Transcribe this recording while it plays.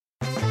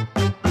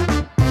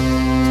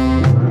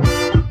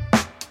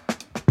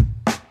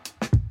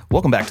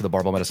Welcome back to the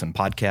Barbell Medicine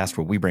Podcast,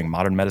 where we bring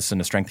modern medicine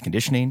to strength and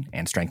conditioning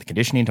and strength and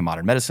conditioning to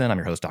modern medicine. I'm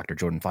your host, Dr.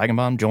 Jordan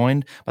Feigenbaum,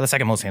 joined by the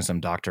second most handsome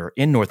doctor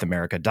in North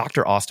America,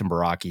 Dr. Austin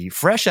Baraki,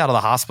 fresh out of the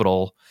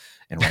hospital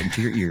and right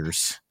into your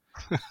ears.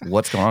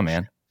 What's going on,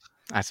 man?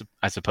 I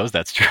suppose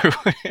that's true.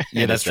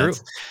 Yeah, that's true.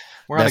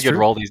 We're on a good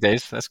roll these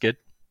days. That's good.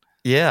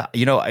 Yeah.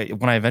 You know,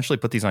 when I eventually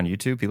put these on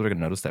YouTube, people are going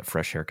to notice that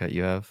fresh haircut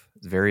you have.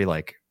 It's very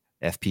like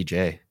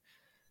FPJ.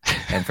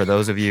 And for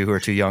those of you who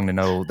are too young to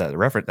know that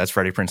reference, that's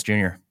Freddie Prinze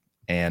Jr.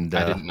 And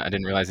I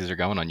didn't realize these are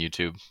going on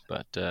YouTube,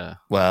 but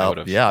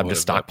I'm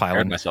just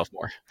stockpiling myself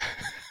more.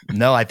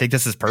 No, I think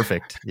this is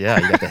perfect. Yeah,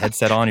 you got the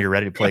headset on, you're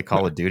ready to play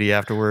Call of Duty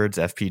afterwards.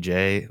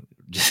 FPJ.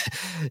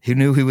 Who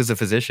knew he was a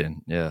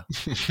physician? Yeah.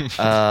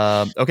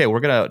 Okay, we're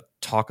gonna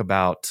talk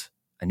about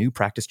a new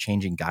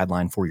practice-changing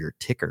guideline for your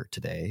ticker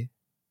today.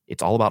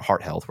 It's all about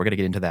heart health. We're going to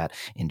get into that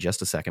in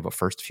just a second. But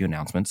first, a few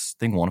announcements.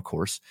 Thing one, of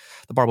course,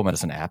 the Barbell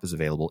Medicine app is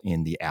available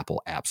in the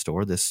Apple App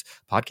Store. This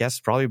podcast is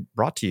probably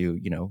brought to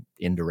you,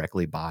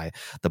 indirectly by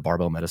the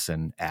Barbell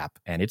Medicine app,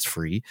 and it's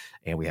free.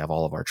 And we have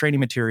all of our training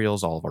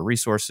materials, all of our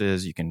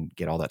resources. You can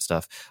get all that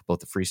stuff, both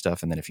the free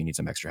stuff, and then if you need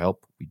some extra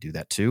help, we do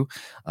that too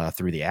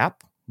through the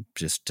app.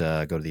 Just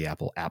go to the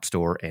Apple App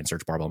Store and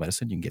search Barbell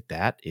Medicine. You can get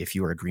that. If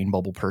you are a green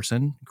bubble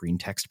person, green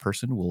text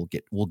person,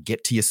 we'll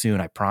get to you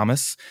soon. I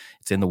promise.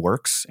 It's in the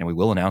works, and we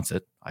will announce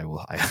it.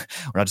 We're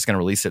not just going to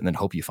release it and then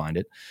hope you find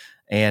it.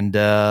 And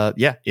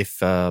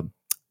if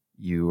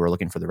you are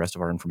looking for the rest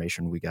of our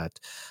information, we got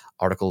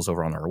articles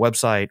over on our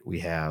website. We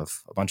have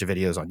a bunch of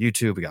videos on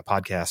YouTube. We got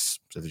podcasts.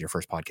 So if it's your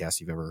first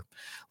podcast you've ever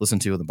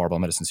listened to in the Barbell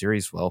Medicine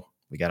series, well,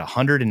 we got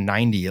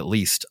 190 at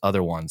least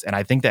other ones. And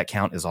I think that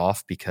count is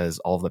off because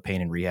all of the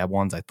pain and rehab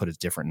ones I put as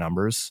different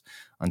numbers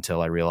until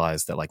I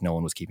realized that no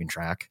one was keeping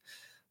track.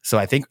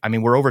 So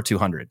we're over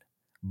 200.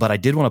 But I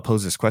did want to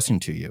pose this question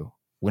to you.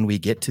 When we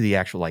get to the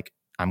actual,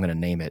 I'm going to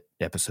name it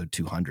episode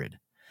 200,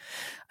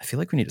 I feel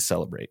like we need to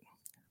celebrate.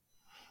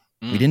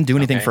 We didn't do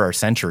anything for our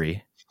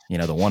century,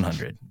 the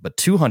 100. But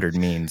 200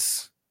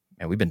 means,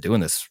 man, we've been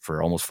doing this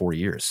for almost 4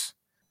 years.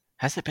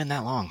 Has it been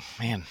that long,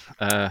 man?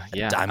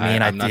 Yeah.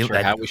 I'm not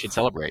sure how we should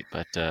celebrate,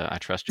 but I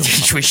trust you.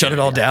 Should we shut it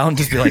all down?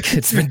 Just be like,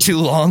 it's been too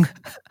long.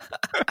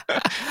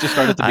 Just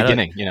start at the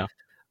beginning,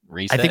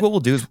 Reset. I think what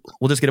we'll do is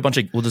we'll just get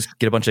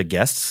a bunch of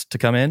guests to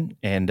come in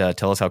and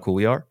tell us how cool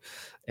we are.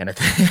 And I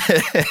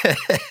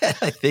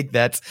think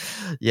that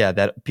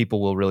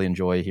people will really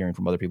enjoy hearing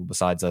from other people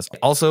besides us.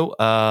 Also,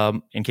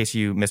 in case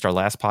you missed our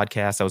last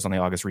podcast, I was on the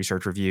August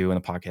Research Review,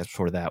 and the podcast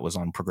before that was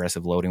on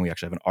progressive loading. We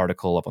actually have an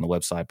article up on the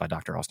website by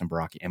Dr. Austin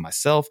Baraki and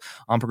myself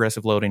on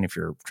progressive loading. If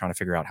you're trying to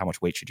figure out how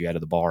much weight should you add to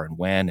the bar and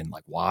when and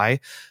why,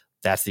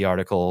 that's the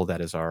article.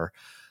 That is our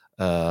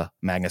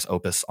magnus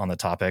opus on the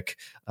topic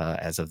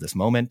as of this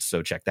moment.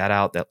 So check that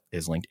out. That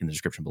is linked in the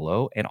description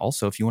below. And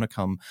also, if you want to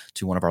come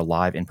to one of our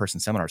live in-person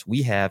seminars,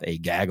 we have a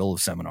gaggle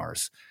of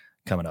seminars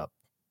coming up.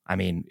 I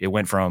mean, it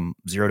went from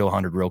 0 to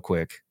 100 real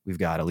quick. We've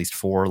got at least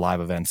 4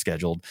 live events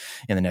scheduled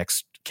in the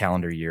next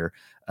calendar year.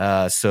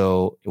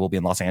 So it will be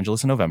in Los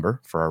Angeles in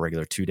November for our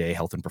regular 2-day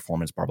health and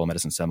performance barbell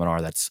medicine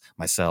seminar. That's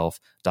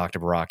myself, Dr.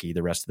 Baraki,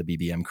 the rest of the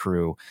BBM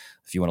crew.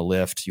 If you want to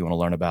lift, you want to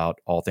learn about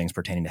all things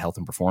pertaining to health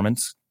and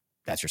performance,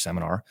 that's your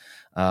seminar.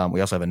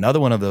 We also have another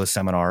one of those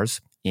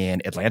seminars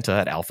in Atlanta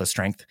at Alpha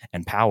Strength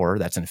and Power.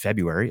 That's in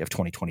February of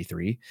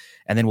 2023.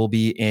 And then we'll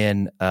be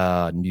in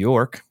New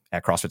York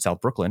at CrossFit South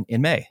Brooklyn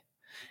in May.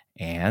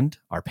 And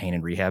our pain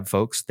and rehab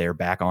folks, they're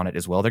back on it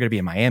as well. They're going to be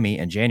in Miami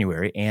in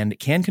January and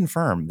can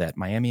confirm that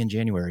Miami in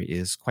January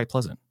is quite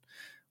pleasant.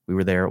 We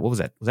were there. What was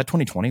that? Was that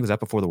 2020? Was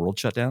that before the world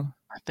shut down?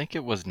 I think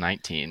it was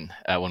 19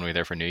 when we were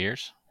there for New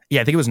Year's.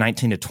 Yeah, I think it was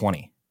 19 to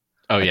 20.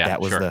 Oh, yeah.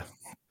 That was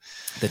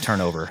the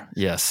turnover.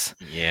 Yes.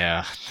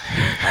 Yeah.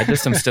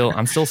 I'm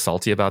still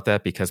salty about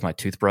that because my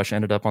toothbrush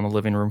ended up on the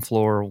living room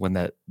floor when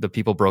the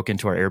people broke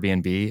into our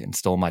Airbnb and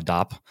stole my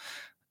DOP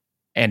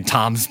and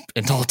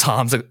all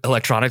Tom's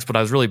electronics. But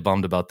I was really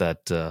bummed about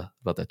that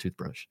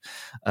toothbrush.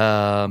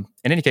 In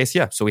any case,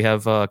 yeah. So we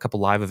have a couple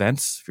live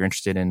events if you're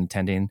interested in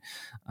attending.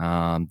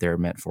 They're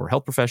meant for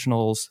health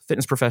professionals,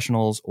 fitness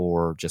professionals,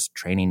 or just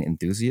training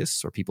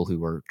enthusiasts or people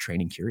who are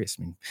training curious.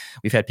 I mean,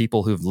 we've had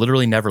people who've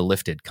literally never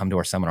lifted come to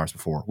our seminars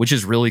before, which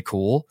is really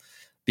cool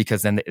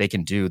because then they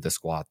can do the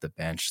squat, the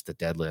bench, the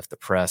deadlift, the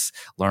press,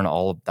 learn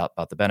all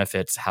about the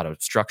benefits, how to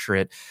structure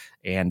it.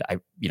 And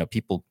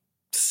people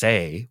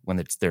say when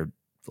it's their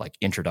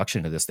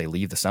introduction to this, they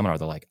leave the seminar,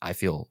 they're like, I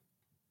feel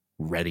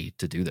ready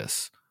to do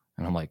this.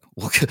 And I'm like,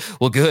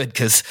 well, good,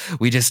 because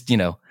we just,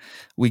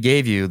 we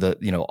gave you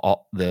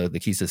all the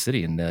keys to the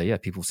city,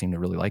 and people seem to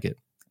really like it.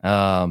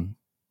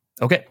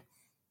 Okay,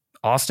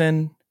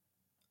 Austin,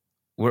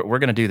 we're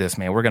gonna do this,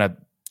 man. We're gonna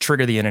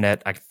trigger the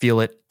internet. I feel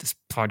it. This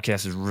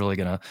podcast is really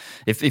gonna.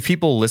 If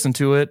people listen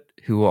to it,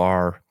 who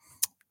are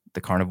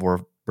the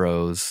carnivore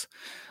bros,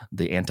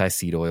 the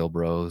anti-seed oil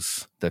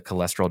bros, the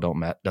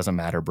cholesterol doesn't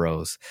matter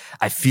bros,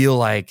 I feel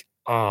like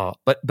But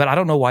I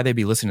don't know why they'd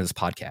be listening to this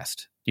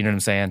podcast. You know what I'm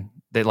saying?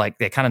 They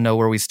kind of know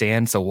where we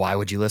stand. So why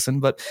would you listen?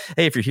 But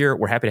hey, if you're here,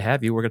 we're happy to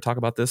have you. We're going to talk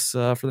about this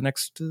for the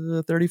next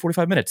 30,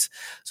 45 minutes.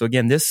 So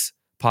again, this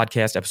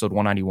podcast, episode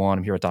 191,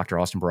 I'm here with Dr.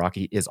 Austin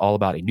Baraki, is all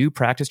about a new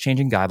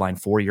practice-changing guideline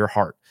for your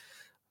heart.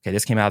 Okay,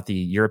 this came out at the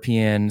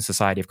European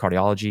Society of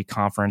Cardiology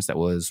conference that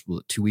was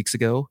 2 weeks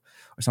ago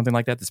or something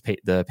like that.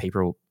 The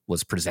paper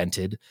was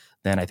presented.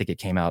 Then I think it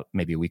came out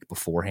maybe a week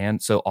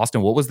beforehand. So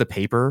Austin, what was the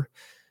paper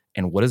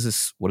and what is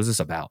this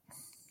about?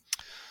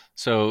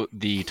 So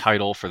the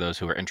title, for those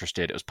who are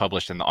interested, it was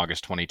published in the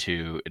August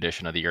 22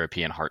 edition of the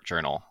European Heart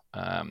Journal.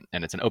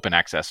 And it's an open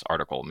access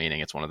article, meaning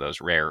it's one of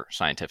those rare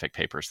scientific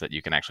papers that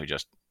you can actually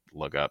just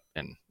look up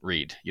and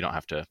read. You don't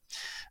have to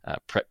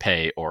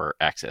pay or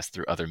access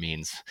through other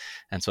means.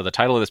 And so the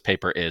title of this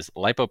paper is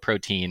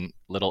Lipoprotein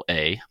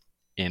a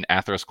in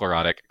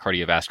Atherosclerotic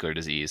Cardiovascular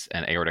Disease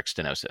and Aortic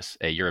Stenosis,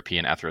 a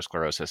European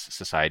Atherosclerosis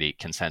Society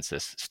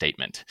consensus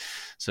statement.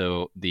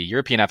 So the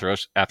European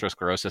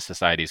Atherosclerosis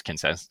Society's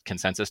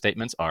consensus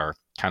statements are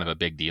kind of a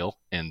big deal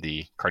in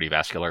the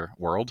cardiovascular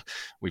world.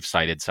 We've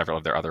cited several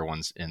of their other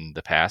ones in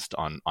the past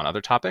on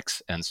other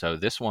topics. And so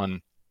this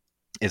one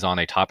is on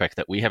a topic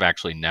that we have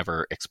actually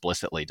never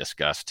explicitly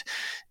discussed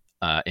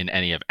in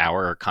any of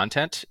our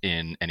content,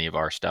 in any of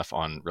our stuff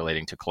on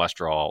relating to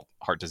cholesterol,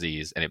 heart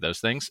disease, any of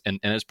those things. And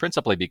it's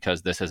principally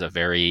because this is a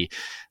very,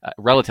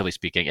 relatively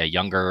speaking, a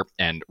younger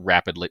and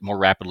more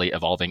rapidly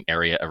evolving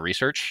area of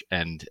research.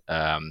 And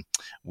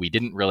we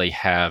didn't really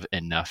have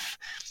enough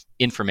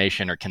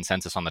information or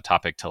consensus on the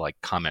topic to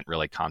comment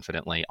really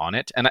confidently on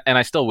it. And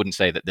I still wouldn't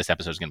say that this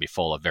episode is going to be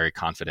full of very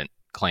confident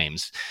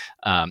claims,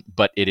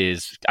 but it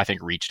is, I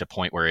think, reached a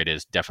point where it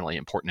is definitely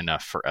important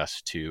enough for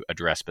us to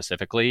address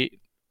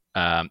specifically.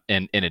 And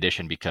in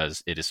addition,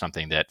 because it is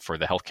something that for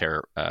the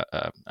healthcare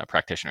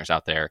practitioners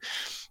out there,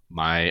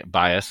 my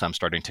bias, I'm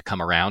starting to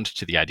come around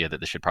to the idea that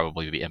this should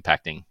probably be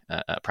impacting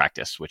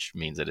practice, which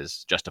means it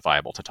is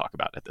justifiable to talk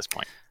about at this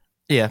point.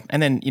 Yeah,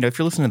 and then if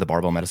you're listening to the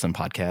Barbell Medicine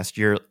podcast,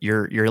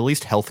 you're at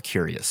least health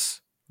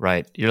curious,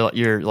 right?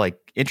 You're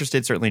like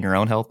interested certainly in your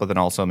own health, but then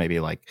also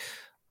maybe like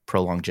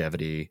pro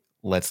longevity.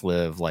 Let's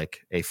live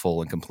like a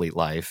full and complete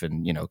life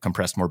and,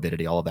 compressed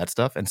morbidity, all of that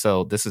stuff. And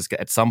so this is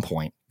at some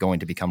point going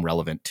to become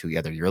relevant to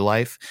either your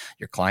life,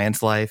 your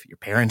client's life, your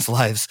parents'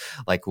 lives,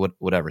 like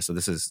whatever. So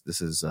this is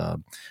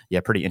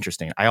pretty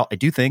interesting. I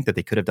do think that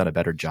they could have done a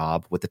better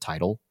job with the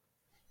title.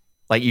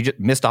 Like you just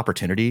missed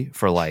opportunity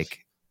for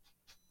like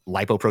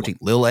lipoprotein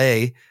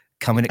a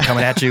coming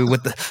at you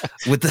with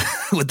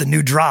the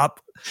new drop.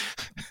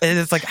 And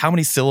it's like, how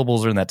many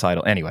syllables are in that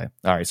title? Anyway,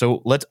 all right.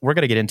 So we're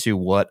going to get into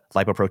what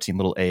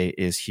lipoprotein a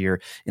is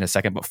here in a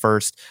second. But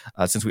first,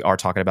 since we are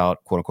talking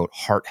about quote unquote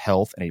heart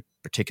health and a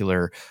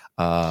particular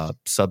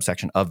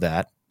subsection of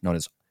that known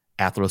as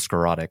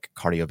atherosclerotic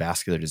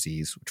cardiovascular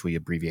disease, which we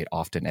abbreviate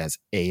often as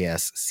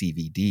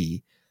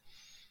ASCVD.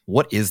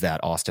 What is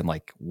that, Austin?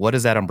 Like, what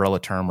does that umbrella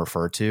term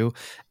refer to?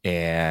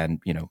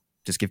 And,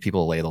 just give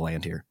people a lay of the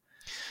land here.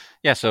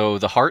 Yeah, so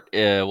the heart,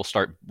 will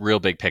start real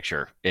big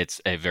picture. It's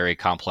a very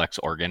complex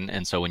organ.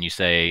 And so when you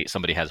say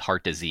somebody has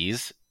heart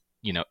disease,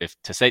 if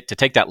to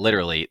take that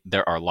literally,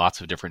 there are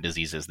lots of different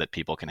diseases that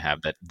people can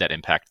have that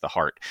impact the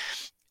heart.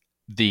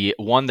 The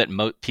one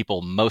that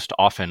people most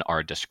often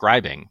are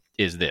describing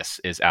is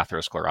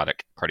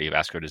atherosclerotic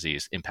cardiovascular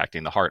disease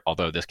impacting the heart,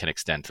 although this can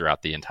extend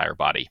throughout the entire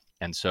body.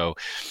 And so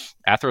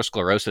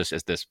atherosclerosis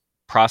is this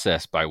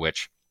process by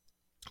which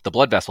the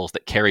blood vessels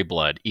that carry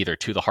blood either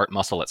to the heart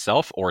muscle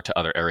itself or to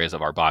other areas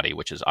of our body,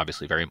 which is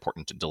obviously very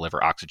important to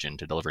deliver oxygen,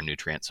 to deliver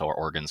nutrients so our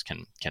organs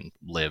can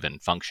live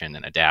and function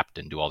and adapt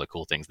and do all the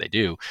cool things they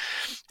do.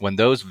 When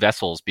those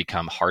vessels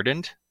become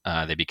hardened,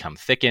 they become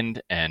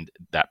thickened, and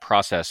that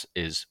process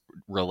is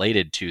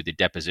related to the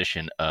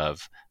deposition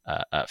of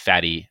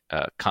fatty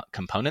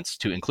components,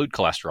 to include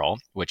cholesterol,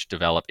 which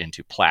develop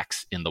into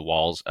plaques in the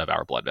walls of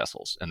our blood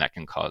vessels. And that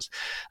can cause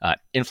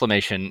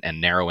inflammation and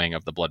narrowing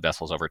of the blood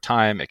vessels over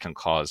time. It can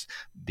cause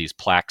these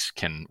plaques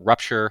can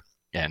rupture,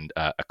 and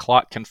a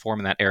clot can form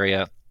in that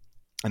area.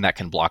 And that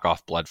can block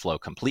off blood flow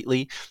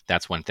completely.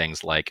 That's when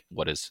things like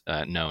what is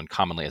known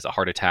commonly as a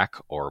heart attack,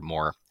 or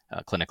more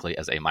clinically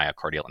as a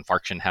myocardial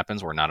infarction,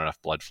 happens, where not enough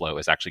blood flow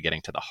is actually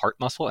getting to the heart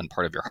muscle, and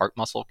part of your heart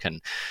muscle can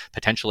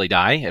potentially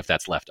die if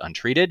that's left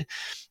untreated.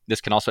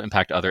 This can also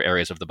impact other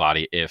areas of the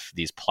body if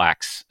these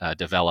plaques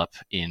develop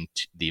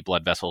into the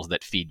blood vessels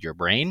that feed your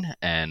brain.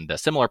 And a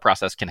similar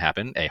process can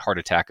happen. A heart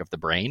attack of the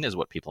brain is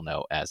what people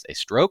know as a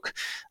stroke,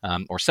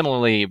 or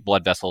similarly,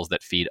 blood vessels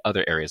that feed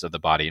other areas of the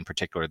body, in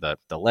particular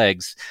the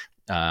legs,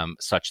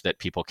 such that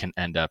people can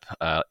end up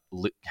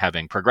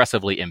having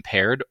progressively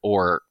impaired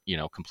or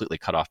completely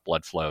cut off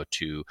blood flow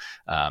to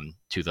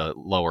the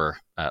lower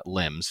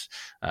limbs,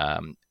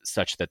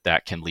 such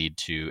that can lead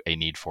to a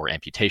need for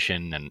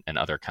amputation and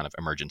other kind of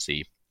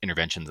emergency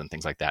interventions and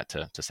things like that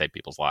to save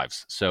people's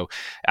lives. So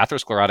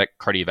atherosclerotic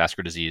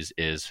cardiovascular disease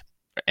is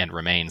and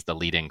remains the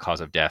leading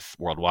cause of death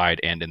worldwide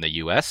and in the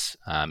US.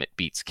 It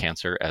beats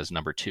cancer as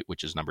number two,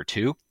 which is number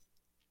two.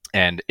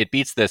 And it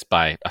beats this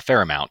by a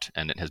fair amount,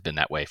 and it has been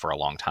that way for a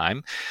long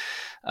time.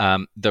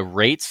 The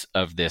rates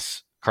of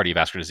this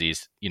cardiovascular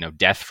disease,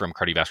 death from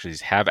cardiovascular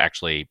disease have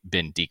actually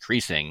been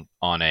decreasing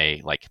on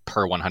a like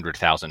per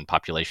 100,000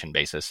 population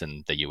basis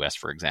in the US,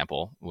 for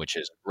example, which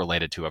is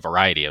related to a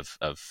variety of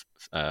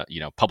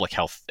public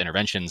health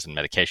interventions and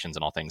medications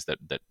and all things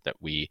that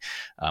we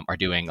are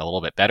doing a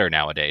little bit better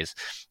nowadays.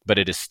 But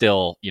it is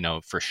still,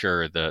 for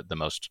sure the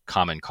most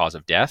common cause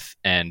of death.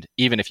 And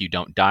even if you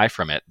don't die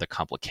from it, the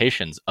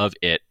complications of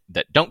it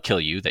that don't kill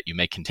you, that you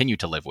may continue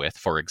to live with,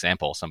 for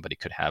example, somebody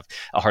could have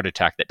a heart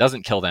attack that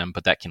doesn't kill them,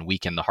 but that can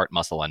weaken the heart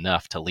muscle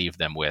enough to leave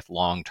them with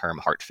long-term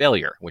heart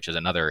failure, which is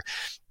another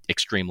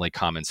extremely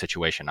common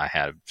situation. I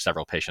have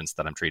several patients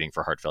that I'm treating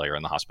for heart failure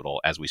in the hospital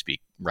as we speak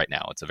right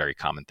now. It's a very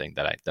common thing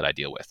that I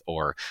deal with,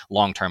 or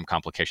long-term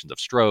complications of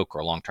stroke,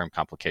 or long-term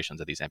complications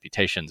of these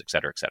amputations, et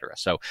cetera, et cetera.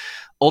 So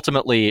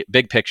ultimately,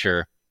 big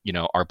picture,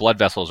 our blood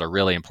vessels are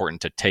really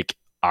important to take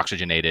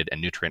oxygenated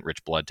and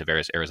nutrient-rich blood to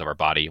various areas of our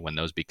body. When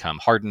those become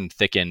hardened,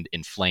 thickened,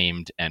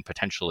 inflamed, and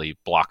potentially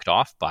blocked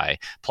off by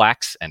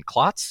plaques and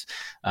clots,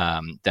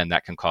 then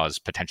that can cause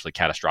potentially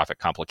catastrophic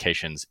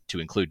complications, to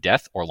include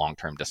death or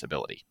long-term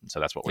disability. And so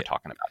that's what we're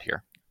talking about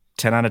here.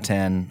 10 out of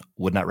 10,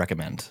 would not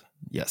recommend.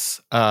 Yes.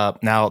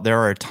 Now, there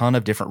are a ton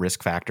of different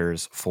risk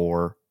factors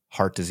for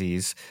heart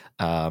disease,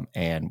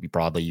 and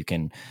broadly you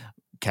can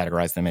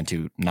categorize them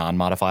into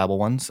non-modifiable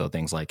ones. So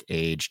things like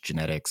age,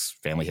 genetics,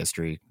 family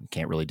history, you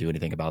can't really do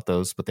anything about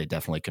those, but they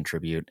definitely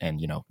contribute. And,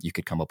 you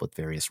could come up with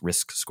various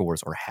risk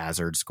scores or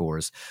hazard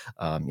scores,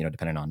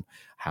 depending on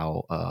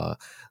how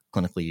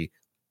clinically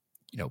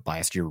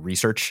biased your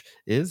research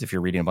is. If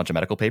you're reading a bunch of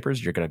medical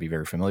papers, you're going to be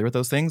very familiar with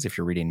those things. If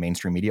you're reading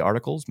mainstream media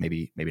articles,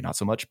 maybe not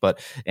so much. But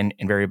in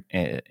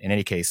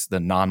any case, the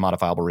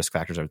non-modifiable risk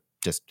factors are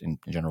just in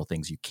general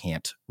things you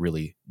can't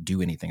really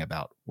do anything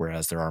about.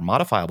 Whereas there are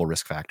modifiable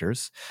risk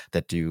factors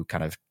that do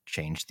kind of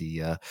change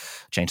the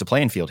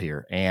playing field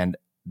here. And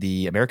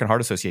the American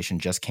Heart Association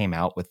just came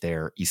out with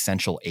their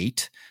Essential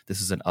 8. This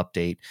is an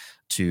update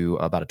to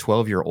about a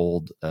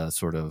 12-year-old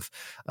sort of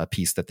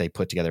piece that they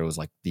put together. It was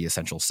like the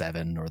Essential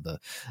 7 or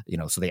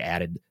so they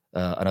added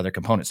another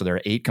component. So there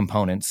are 8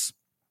 components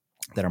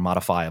that are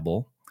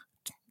modifiable,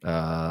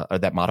 or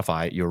that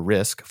modify your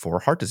risk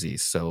for heart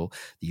disease. So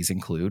these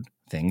include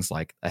things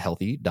like a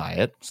healthy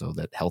diet, so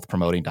that health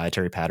promoting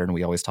dietary pattern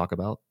we always talk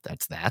about,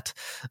 that's that.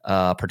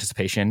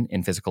 Participation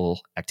in physical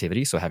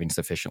activity, so having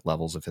sufficient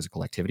levels of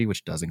physical activity,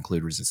 which does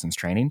include resistance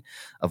training.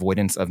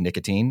 Avoidance of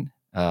nicotine,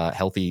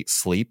 healthy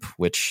sleep,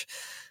 which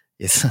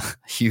is a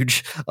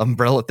huge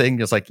umbrella thing.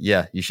 Just like,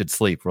 yeah, you should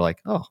sleep. We're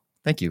like, oh,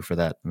 thank you for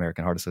that,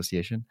 American Heart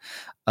Association.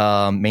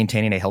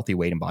 Maintaining a healthy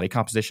weight and body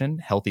composition,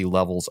 healthy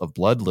levels of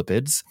blood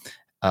lipids,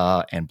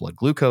 and blood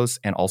glucose,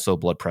 and also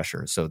blood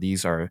pressure. So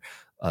these are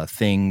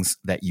things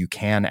that you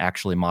can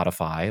actually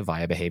modify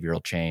via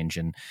behavioral change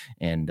and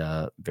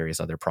various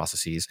other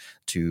processes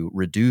to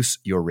reduce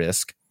your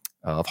risk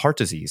of heart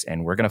disease.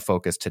 And we're going to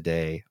focus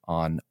today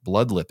on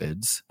blood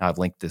lipids. I've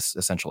linked this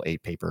Essential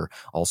 8 paper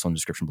also in the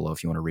description below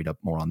if you want to read up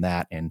more on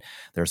that. And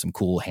there are some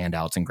cool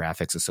handouts and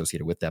graphics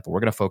associated with that. But we're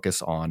going to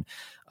focus on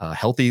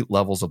healthy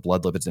levels of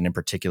blood lipids, and in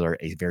particular,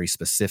 a very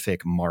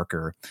specific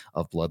marker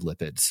of blood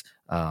lipids.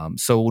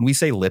 So when we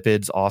say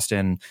lipids,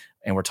 Austin,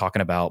 and we're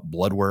talking about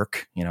blood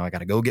work, I got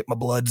to go get my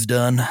bloods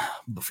done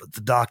before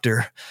the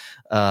doctor.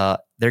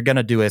 They're going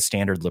to do a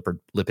standard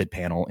lipid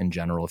panel in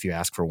general. If you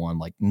ask for one,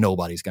 like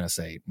nobody's going to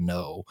say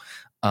no.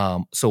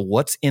 So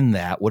what's in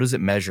that? What is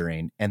it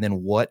measuring? And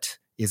then what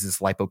is this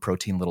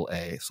lipoprotein little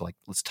a? So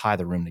let's tie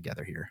the room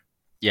together here.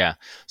 Yeah.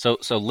 So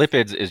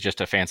lipids is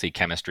just a fancy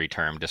chemistry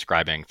term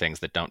describing things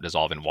that don't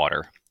dissolve in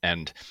water.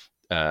 And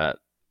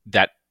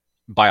that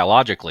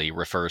biologically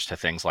refers to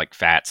things like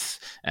fats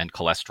and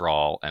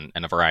cholesterol and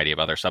a variety of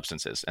other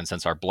substances. And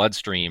since our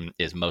bloodstream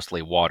is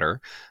mostly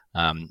water,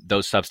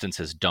 those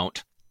substances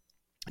don't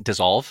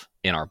dissolve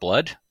in our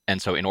blood.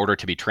 And so in order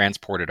to be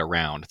transported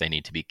around, they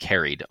need to be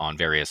carried on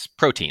various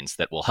proteins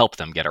that will help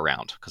them get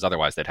around, because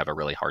otherwise they'd have a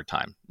really hard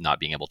time not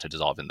being able to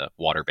dissolve in the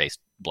water-based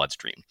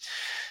bloodstream.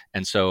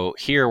 And so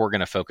here we're going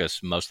to focus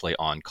mostly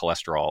on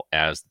cholesterol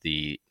as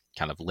the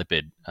kind of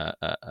lipid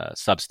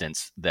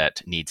substance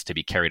that needs to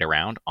be carried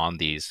around on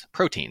these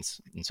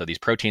proteins. And so these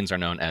proteins are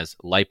known as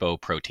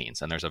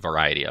lipoproteins, and there's a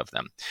variety of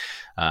them.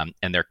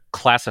 And they're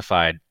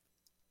classified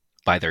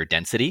by their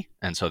density.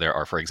 And so there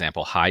are, for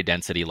example, high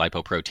density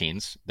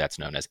lipoproteins, that's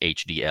known as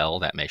HDL,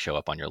 that may show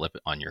up on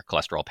your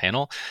cholesterol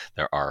panel.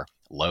 There are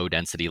low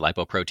density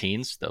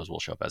lipoproteins, those will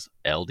show up as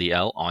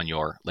LDL on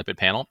your lipid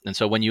panel. And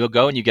so when you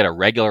go and you get a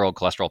regular old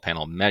cholesterol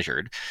panel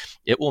measured,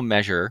 it will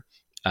measure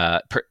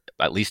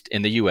at least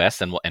in the US,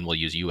 and we'll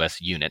use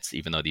US units,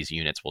 even though these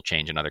units will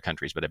change in other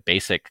countries, but a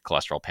basic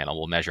cholesterol panel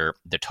will measure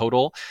the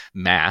total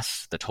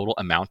mass, the total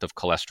amount of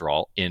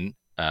cholesterol in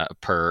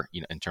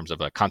terms of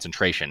a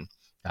concentration.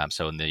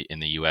 So in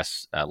the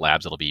US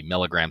labs, it'll be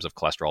milligrams of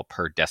cholesterol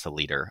per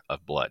deciliter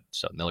of blood.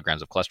 So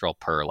milligrams of cholesterol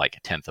per like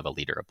a tenth of a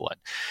liter of blood.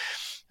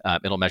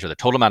 It'll measure the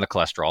total amount of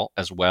cholesterol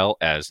as well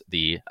as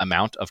the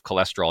amount of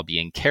cholesterol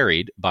being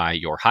carried by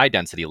your high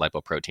density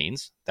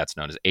lipoproteins. That's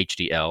known as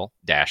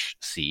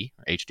HDL-C,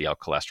 or HDL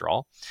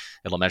cholesterol.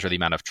 It'll measure the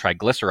amount of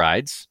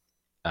triglycerides,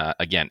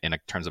 again, in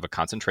terms of a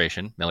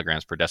concentration,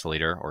 milligrams per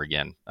deciliter, or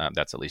again,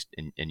 that's at least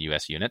in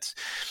US units.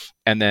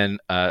 And then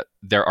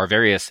there are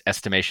various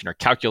estimation or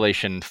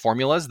calculation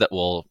formulas that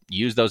will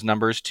use those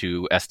numbers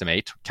to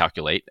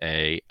calculate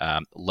a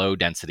low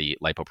density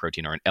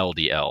lipoprotein, or an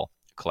LDL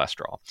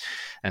cholesterol.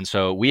 And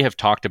so we have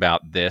talked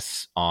about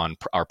this on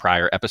our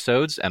prior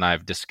episodes, and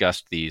I've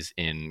discussed these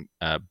in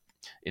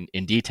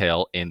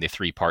detail in the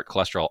 3-part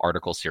cholesterol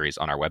article series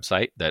on our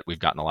website that we've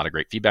gotten a lot of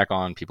great feedback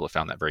on. People have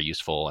found that very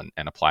useful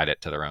and applied it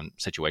to their own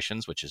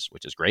situations, which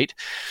is great.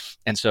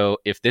 And so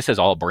if this is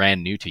all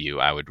brand new to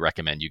you, I would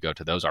recommend you go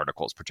to those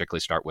articles,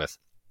 particularly start with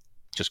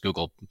just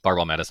Google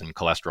Barbell Medicine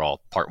Cholesterol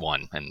Part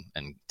 1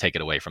 and take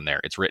it away from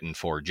there. It's written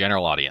for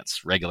general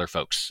audience, regular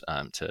folks,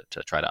 to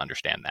try to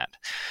understand that.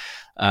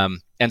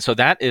 And so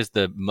that is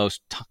the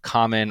most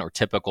common or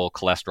typical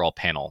cholesterol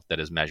panel that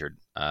is measured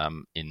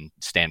in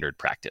standard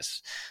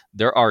practice.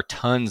 There are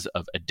tons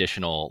of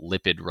additional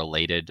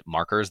lipid-related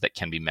markers that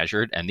can be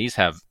measured, and these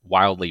have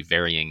wildly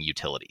varying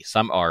utility.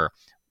 Some are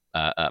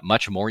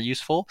much more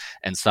useful,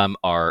 and some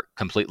are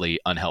completely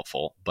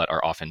unhelpful, but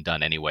are often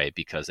done anyway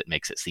because it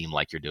makes it seem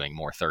like you're doing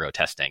more thorough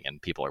testing,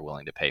 and people are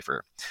willing to pay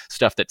for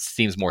stuff that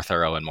seems more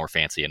thorough and more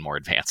fancy and more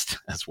advanced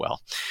as well.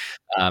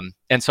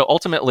 And so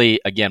ultimately,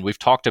 again, we've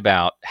talked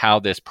about how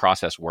this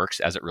process works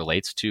as it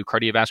relates to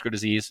cardiovascular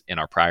disease in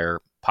our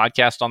prior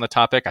podcast on the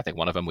topic. I think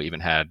one of them we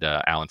even had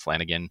Alan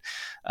Flanagan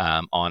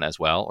on as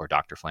well, or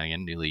Dr.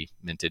 Flanagan, newly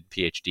minted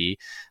PhD.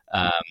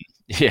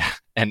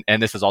 And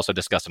this is also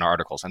discussed in our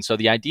articles. And so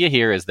the idea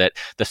here is that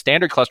the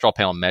standard cholesterol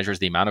panel measures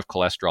the amount of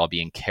cholesterol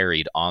being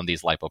carried on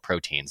these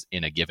lipoproteins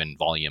in a given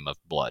volume of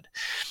blood.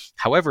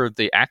 However,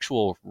 the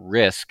actual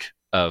risk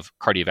of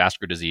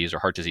cardiovascular disease or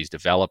heart disease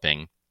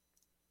developing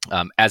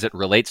as it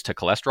relates to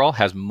cholesterol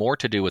has more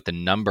to do with the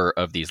number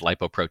of these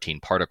lipoprotein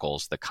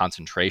particles, the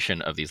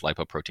concentration of these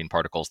lipoprotein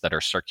particles that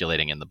are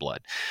circulating in the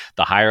blood.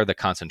 The higher the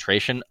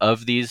concentration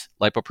of these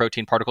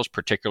lipoprotein particles,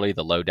 particularly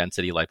the low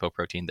density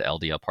lipoprotein, the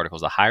LDL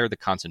particles, the higher the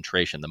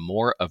concentration, the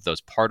more of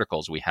those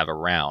particles we have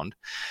around,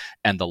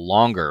 and the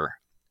longer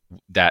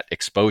that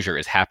exposure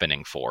is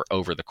happening for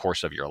over the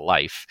course of your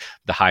life,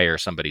 the higher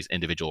somebody's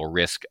individual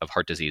risk of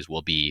heart disease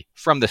will be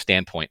from the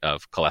standpoint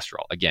of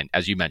cholesterol. Again,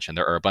 as you mentioned,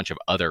 there are a bunch of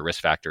other risk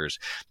factors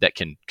that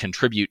can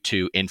contribute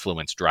to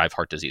influence, drive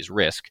heart disease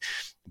risk.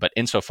 But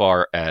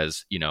insofar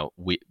as, the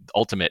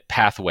ultimate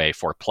pathway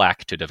for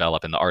plaque to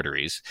develop in the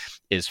arteries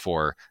is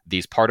for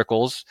these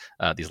particles,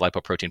 these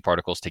lipoprotein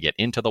particles, to get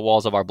into the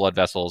walls of our blood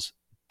vessels,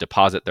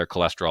 deposit their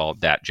cholesterol,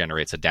 that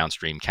generates a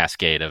downstream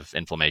cascade of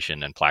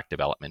inflammation and plaque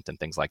development and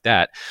things like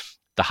that.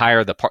 The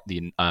higher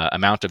the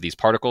amount of these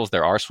particles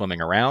there are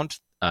swimming around,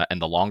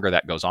 and the longer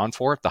that goes on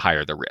for, the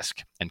higher the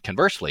risk. And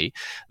conversely,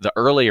 the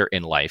earlier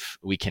in life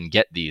we can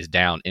get these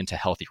down into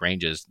healthy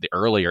ranges, the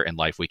earlier in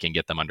life we can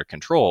get them under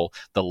control,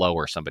 the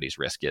lower somebody's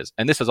risk is.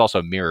 And this is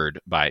also mirrored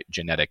by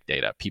genetic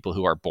data. People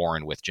who are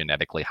born with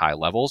genetically high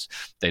levels,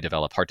 they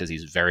develop heart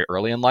disease very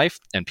early in life,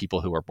 and people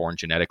who are born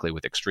genetically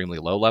with extremely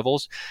low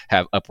levels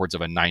have upwards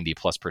of a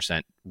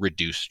 90+%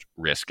 reduced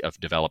risk of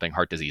developing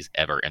heart disease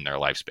ever in their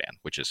lifespan,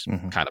 which is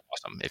kind of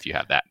awesome if you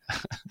have that.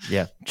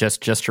 Yeah,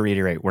 just to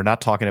reiterate, we're not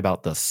talking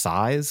about the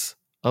size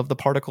of the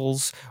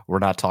particles. We're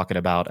not talking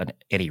about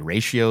any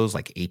ratios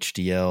like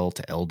HDL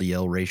to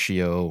LDL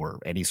ratio or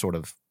any sort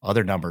of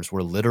other numbers.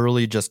 We're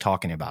literally just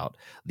talking about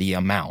the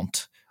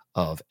amount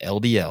of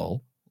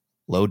LDL,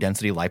 low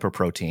density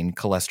lipoprotein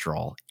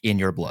cholesterol in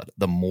your blood.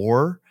 The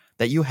more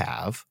that you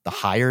have, the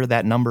higher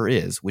that number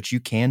is, which you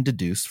can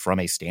deduce from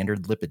a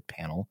standard lipid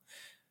panel,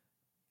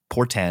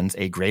 portends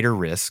a greater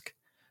risk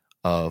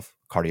of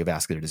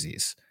cardiovascular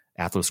disease,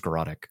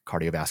 atherosclerotic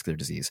cardiovascular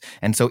disease.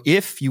 And so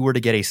if you were to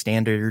get a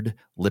standard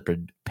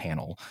lipid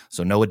panel,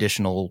 so no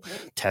additional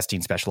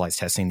testing, specialized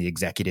testing, the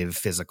executive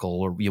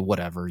physical or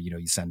whatever,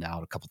 you send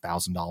out a couple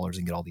 $1,000s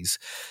and get all these,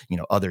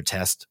 other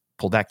tests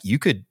pulled back, you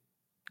could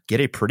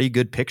get a pretty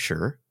good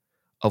picture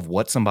of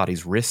what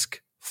somebody's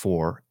risk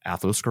for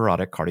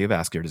atherosclerotic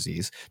cardiovascular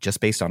disease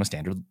just based on a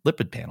standard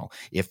lipid panel.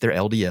 If their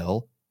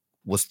LDL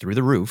was through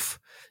the roof,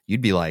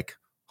 you'd be like,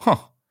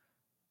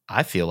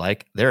 I feel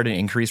like they're at an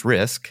increased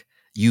risk.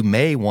 You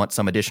may want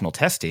some additional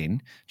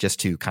testing just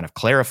to kind of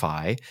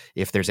clarify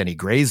if there's any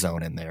gray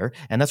zone in there.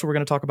 And that's what we're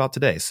going to talk about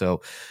today.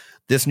 So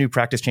this new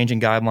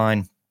practice-changing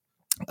guideline,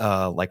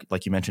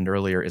 like you mentioned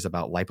earlier, is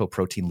about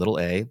lipoprotein little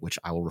a, which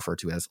I will refer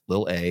to as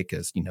Lil A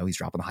because, he's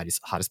dropping the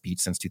hottest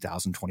beat since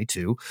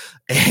 2022.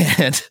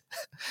 And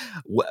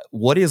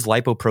what is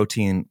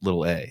lipoprotein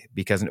little a?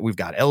 Because we've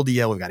got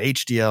LDL, we've got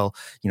HDL,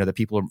 that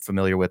people are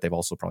familiar with. They've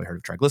also probably heard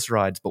of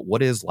triglycerides. But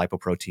what is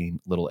lipoprotein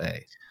little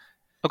a?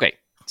 Okay.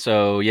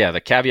 So yeah,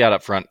 the caveat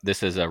up front,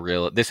 this is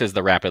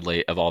the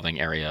rapidly evolving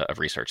area of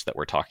research that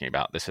we're talking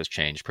about. This has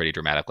changed pretty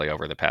dramatically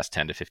over the past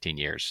 10 to 15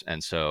 years.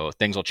 And so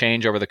things will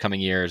change over the coming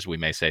years. We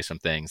may say some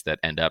things that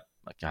end up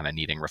kind of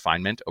needing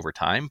refinement over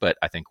time, but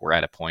I think we're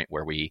at a point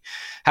where we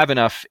have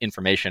enough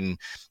information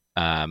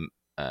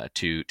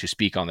to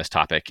speak on this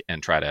topic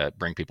and try to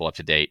bring people up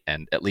to date.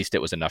 And at least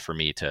it was enough for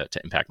me to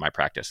impact my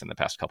practice in the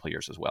past couple of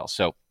years as well.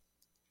 So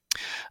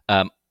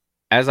um,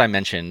 as I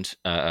mentioned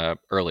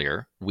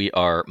earlier, we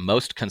are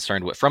most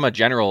concerned with, from a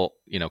general,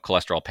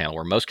 cholesterol panel,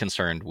 we're most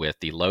concerned with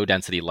the low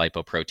density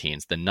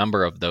lipoproteins, the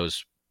number of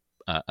those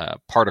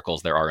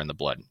particles there are in the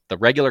blood. The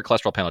regular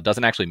cholesterol panel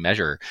doesn't actually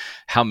measure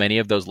how many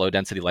of those low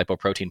density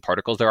lipoprotein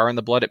particles there are in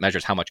the blood. It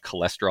measures how much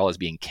cholesterol is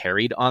being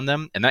carried on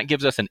them. And that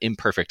gives us an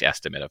imperfect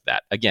estimate of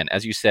that. Again,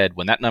 as you said,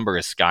 when that number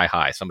is sky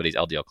high, somebody's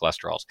LDL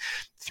cholesterol is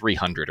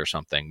 300 or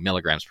something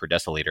milligrams per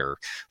deciliter,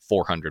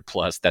 400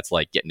 plus, that's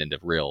like getting into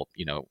real,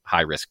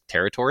 high risk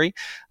territory.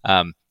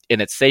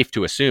 And it's safe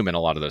to assume in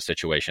a lot of those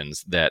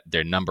situations that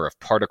their number of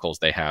particles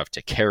they have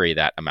to carry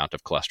that amount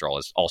of cholesterol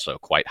is also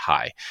quite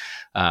high.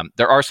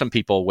 There are some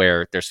people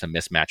where there's some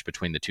mismatch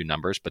between the two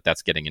numbers, but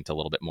that's getting into a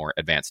little bit more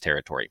advanced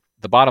territory.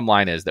 The bottom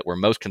line is that we're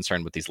most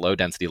concerned with these low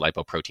density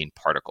lipoprotein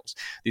particles.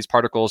 These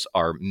particles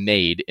are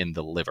made in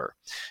the liver.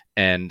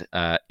 And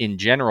in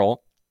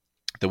general,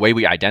 the way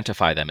we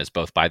identify them is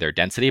both by their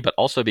density, but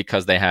also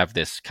because they have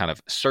this kind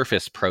of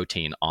surface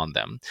protein on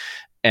them.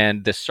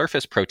 And the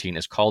surface protein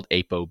is called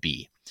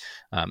ApoB.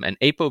 And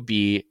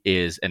ApoB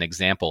is an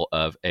example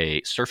of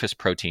a surface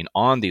protein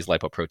on these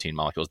lipoprotein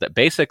molecules that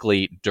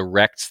basically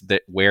directs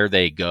where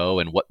they go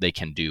and what they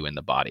can do in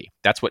the body.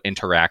 That's what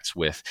interacts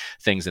with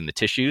things in the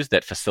tissues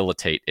that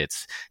facilitate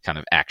its kind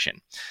of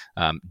action.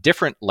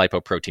 Different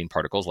lipoprotein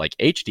particles like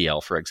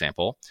HDL, for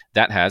example,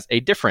 that has a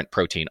different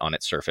protein on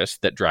its surface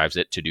that drives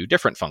it to do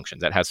different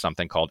functions. That has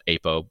something called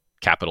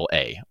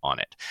ApoA on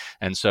it.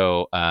 And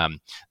so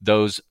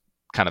those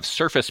kind of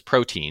surface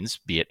proteins,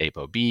 be it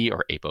ApoB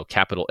or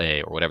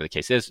ApoA or whatever the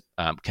case is,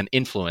 can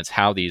influence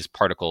how these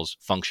particles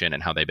function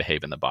and how they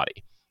behave in the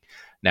body.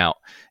 Now,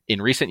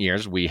 in recent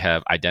years, we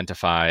have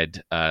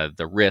identified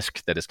the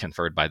risk that is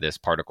conferred by this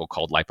particle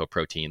called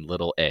lipoprotein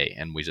little a,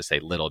 and we just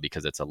say little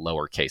because it's a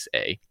lowercase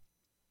a.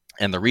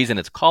 And the reason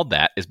it's called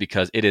that is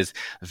because it is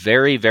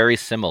very, very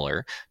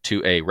similar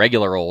to a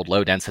regular old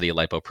low density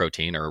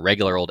lipoprotein or a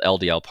regular old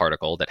LDL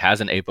particle that has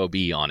an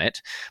ApoB on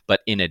it. But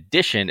in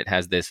addition, it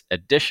has this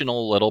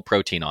additional little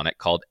protein on it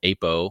called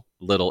Apo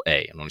little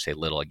a. And when we say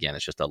little again,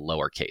 it's just a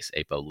lowercase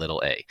Apo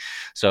little a.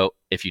 So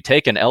if you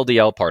take an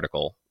LDL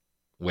particle,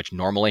 which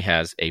normally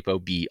has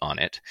ApoB on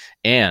it,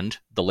 and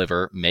the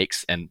liver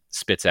makes and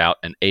spits out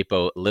an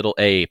Apo little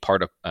a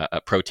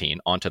protein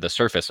onto the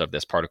surface of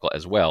this particle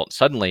as well,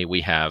 suddenly we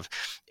have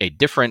a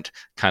different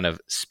kind of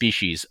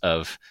species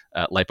of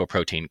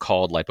lipoprotein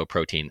called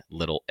lipoprotein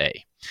little a.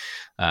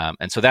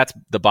 And so that's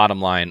the bottom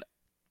line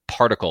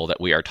particle that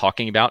we are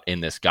talking about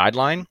in this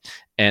guideline.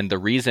 And the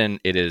reason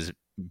it is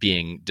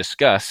being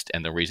discussed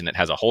and the reason it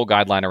has a whole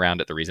guideline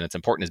around it, the reason it's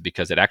important is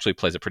because it actually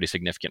plays a pretty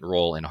significant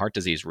role in heart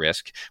disease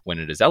risk when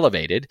it is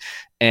elevated,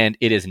 and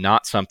it is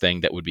not something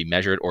that would be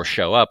measured or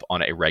show up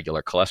on a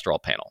regular cholesterol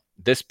panel.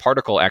 This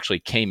particle actually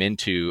came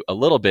into a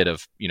little bit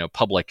of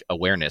public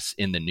awareness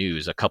in the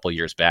news a couple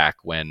years back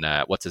when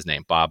what's his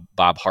name, Bob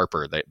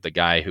Harper, the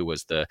guy who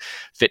was the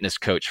fitness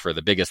coach for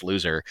The Biggest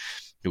Loser,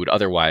 who would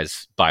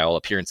otherwise, by all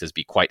appearances,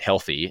 be quite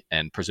healthy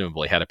and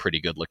presumably had a pretty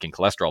good looking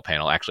cholesterol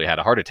panel, actually had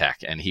a heart attack.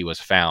 And he was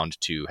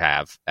found to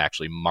have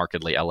actually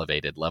markedly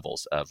elevated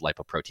levels of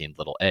lipoprotein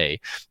little a.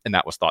 And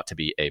that was thought to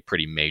be a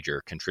pretty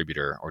major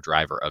contributor or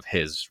driver of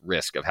his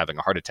risk of having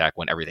a heart attack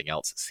when everything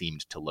else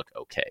seemed to look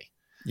okay.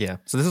 Yeah.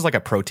 So this is like a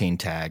protein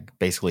tag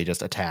basically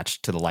just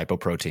attached to the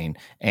lipoprotein.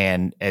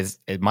 And as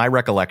my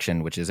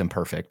recollection, which is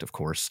imperfect, of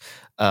course,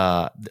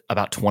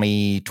 about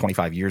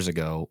 25 years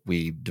ago,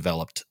 we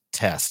developed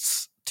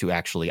tests to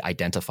actually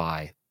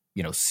identify,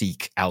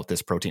 seek out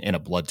this protein in a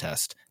blood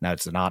test. Now,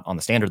 it's not on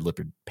the standard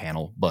lipid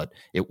panel, but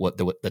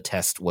the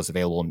test was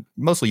available and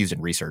mostly used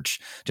in research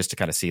just to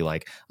kind of see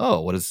like,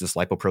 oh, what does this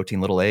lipoprotein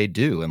little a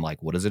do? And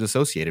like, what is it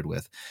associated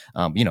with?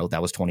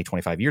 That was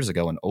 25 years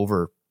ago. And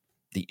over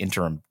the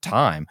interim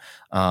time,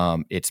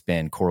 it's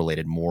been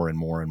correlated more and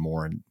more and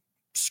more and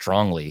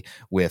strongly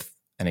with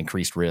an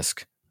increased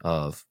risk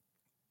of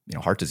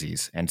heart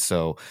disease. And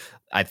so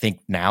I think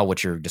now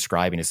what you're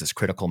describing is this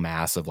critical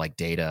mass of like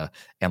data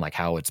and like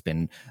how it's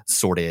been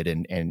sorted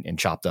and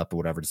chopped up or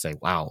whatever to say,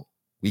 wow,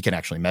 we can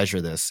actually measure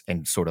this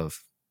and sort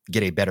of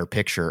get a better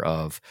picture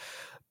of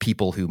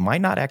people who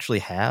might not actually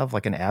have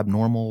like an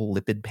abnormal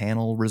lipid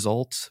panel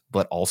result,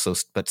 but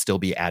still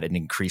be at an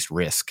increased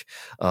risk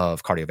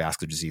of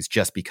cardiovascular disease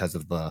just because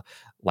of the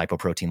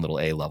lipoprotein little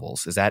a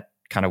levels. Is that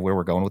kind of where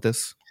we're going with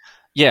this?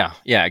 Yeah,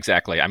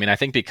 exactly. I mean, I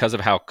think because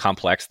of how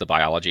complex the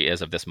biology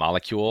is of this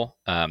molecule,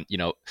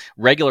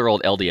 regular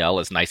old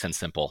LDL is nice and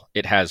simple.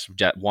 It has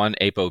one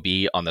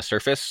ApoB on the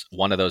surface,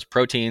 one of those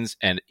proteins,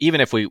 and even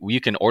if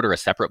you can order a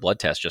separate blood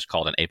test just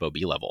called an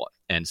ApoB level.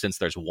 And since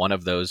there's one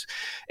of those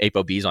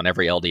ApoBs on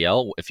every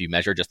LDL, if you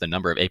measure just the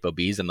number of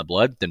ApoBs in the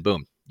blood, then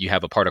boom, you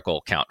have a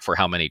particle count for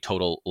how many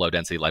total low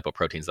density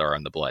lipoproteins there are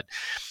in the blood.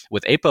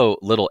 With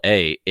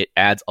ApoA, it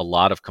adds a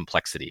lot of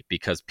complexity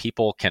because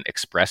people can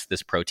express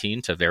this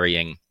protein to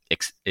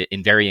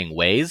in varying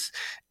ways,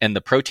 and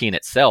the protein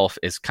itself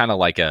is kind of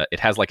like it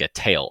has like a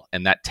tail,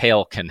 and that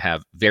tail can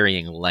have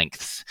varying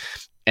lengths.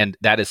 And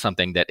that is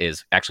something that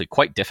is actually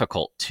quite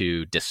difficult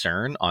to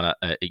discern on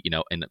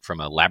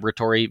from a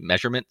laboratory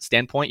measurement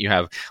standpoint. You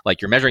have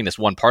you're measuring this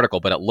one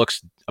particle, but it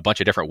looks a bunch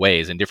of different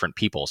ways in different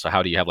people. So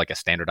how do you have a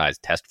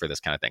standardized test for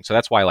this kind of thing? So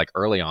that's why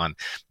early on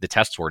the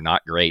tests were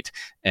not great,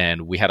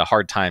 and we had a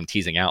hard time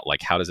teasing out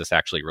how does this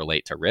actually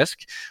relate to risk.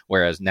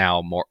 Whereas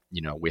now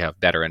we have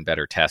better and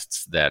better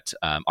tests that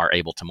are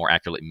able to more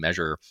accurately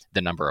measure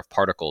the number of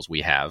particles we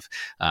have,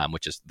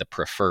 which is the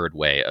preferred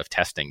way of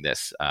testing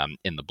this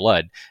in the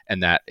blood,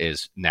 and that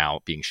is now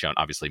being shown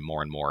obviously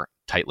more and more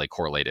tightly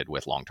correlated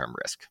with long-term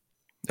risk.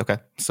 Okay.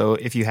 So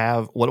if you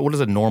have, what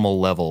is a normal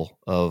level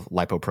of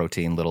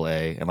lipoprotein little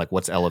a, and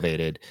what's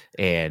elevated,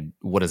 and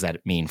what does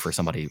that mean for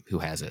somebody who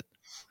has it?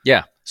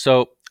 Yeah.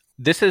 So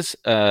this is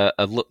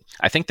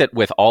I think that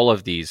with all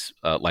of these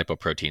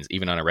lipoproteins,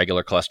 even on a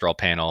regular cholesterol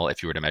panel,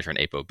 if you were to measure an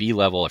ApoB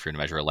level, if you were to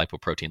measure a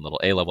lipoprotein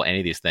little a level, any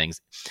of these things,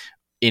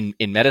 in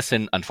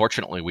medicine,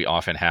 unfortunately, we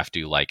often have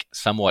to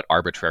somewhat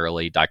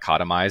arbitrarily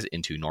dichotomize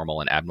into normal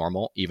and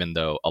abnormal, even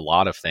though a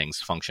lot of things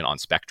function on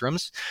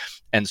spectrums.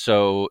 And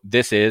so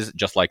this is,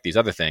 just like these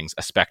other things,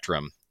 a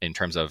spectrum in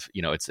terms of,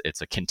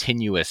 it's a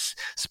continuous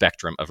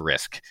spectrum of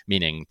risk,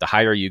 meaning the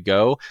higher you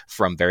go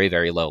from very,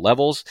 very low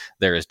levels,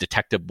 there is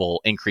detectable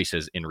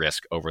increases in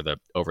risk over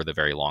the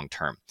very long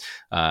term.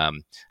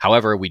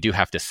 However, we do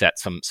have to set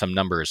some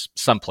numbers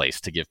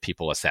someplace to give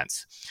people a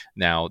sense.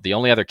 Now, the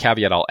only other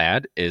caveat I'll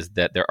add is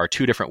that there are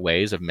two different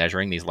ways of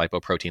measuring these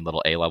lipoprotein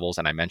little a levels,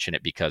 and I mention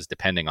it because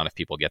depending on if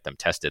people get them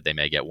tested, they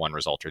may get one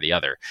result or the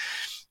other.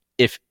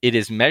 If it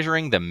is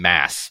measuring the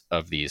mass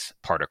of these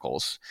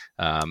particles,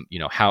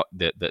 how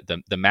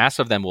the mass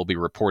of them will be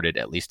reported,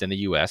 at least in the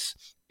US,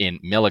 in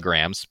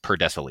milligrams per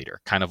deciliter,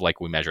 kind of like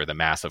we measure the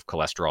mass of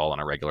cholesterol on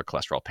a regular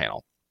cholesterol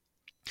panel.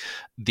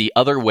 The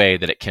other way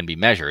that it can be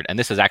measured, and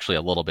this is actually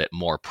a little bit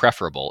more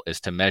preferable,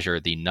 is to measure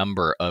the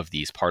number of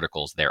these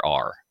particles there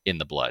are in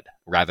the blood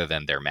rather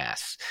than their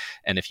mass.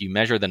 And if you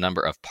measure the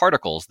number of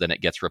particles, then it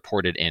gets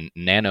reported in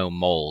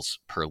nanomoles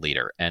per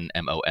liter,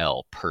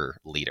 NMOL per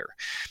liter.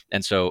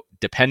 And so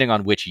depending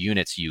on which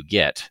units you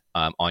get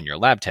on your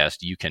lab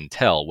test, you can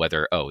tell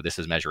whether, this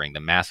is measuring the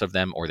mass of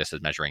them or this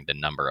is measuring the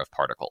number of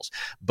particles.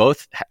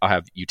 Both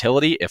have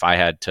utility. If I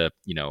had to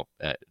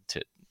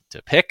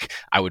pick,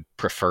 I would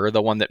prefer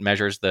the one that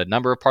measures the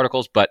number of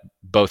particles, but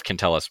both can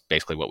tell us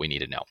basically what we need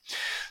to know.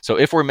 So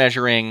if we're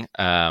measuring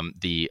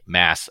the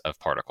mass of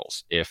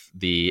particles, if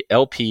the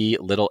LP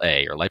little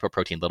a or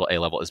lipoprotein little a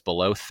level is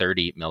below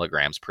 30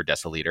 milligrams per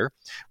deciliter,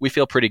 we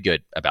feel pretty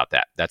good about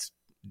that. That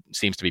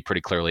seems to be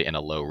pretty clearly in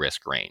a low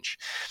risk range.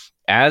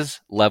 As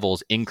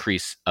levels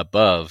increase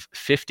above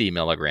 50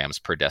 milligrams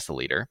per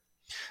deciliter,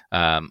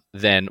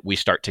 then we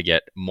start to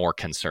get more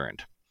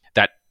concerned.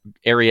 That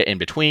area in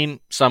between,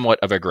 somewhat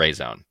of a gray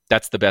zone.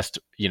 That's the best,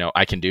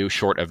 I can do,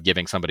 short of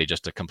giving somebody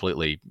just a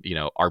completely,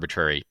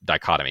 arbitrary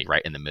dichotomy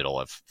right in the middle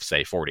of,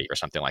 say, 40 or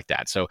something like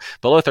that. So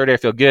below 30, I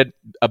feel good.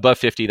 Above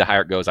 50, the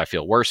higher it goes, I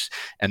feel worse.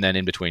 And then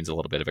in between is a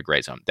little bit of a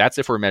gray zone. That's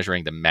if we're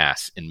measuring the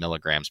mass in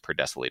milligrams per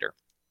deciliter.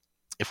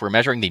 If we're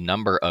measuring the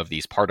number of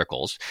these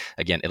particles,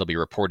 again, it'll be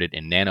reported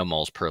in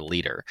nanomoles per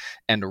liter.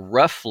 And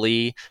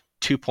roughly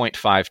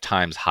 2.5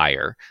 times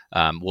higher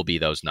will be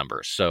those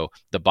numbers. So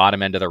the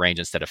bottom end of the range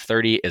instead of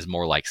 30 is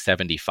more like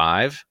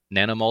 75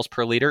 nanomoles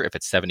per liter. If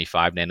it's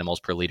 75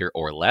 nanomoles per liter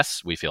or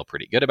less, we feel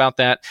pretty good about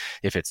that.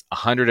 If it's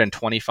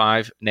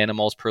 125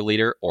 nanomoles per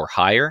liter or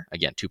higher,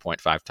 again,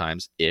 2.5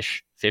 times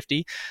ish,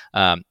 50,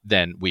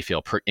 then we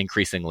feel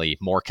increasingly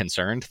more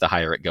concerned the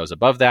higher it goes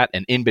above that.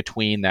 And in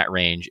between that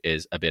range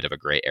is a bit of a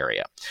gray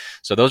area.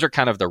 So those are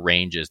kind of the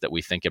ranges that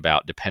we think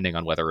about depending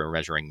on whether we're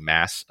measuring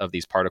mass of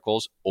these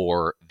particles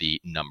or the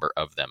number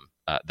of them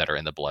that are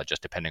in the blood,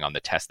 just depending on the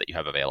test that you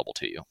have available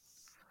to you.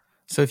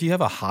 So if you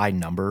have a high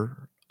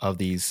number of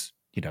these,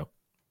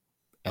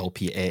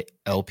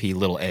 LP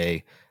little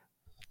a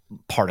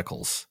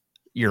particles,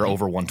 you're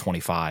over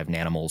 125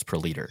 nanomoles per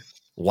liter.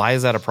 Why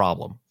is that a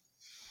problem?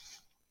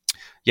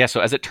 Yeah,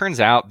 so as it turns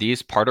out,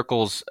 these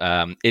particles,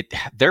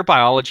 their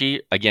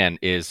biology, again,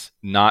 is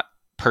not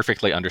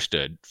perfectly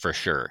understood for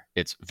sure.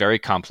 It's very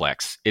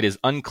complex. It is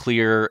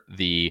unclear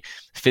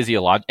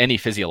any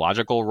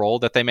physiological role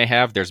that they may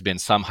have. There's been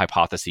some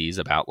hypotheses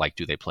about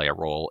do they play a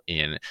role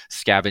in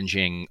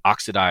scavenging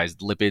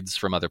oxidized lipids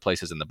from other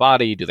places in the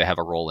body? Do they have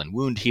a role in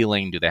wound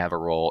healing? Do they have a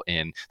role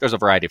in, there's a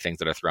variety of things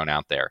that are thrown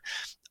out there.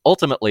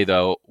 Ultimately,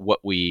 though,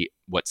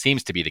 what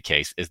seems to be the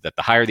case is that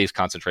the higher these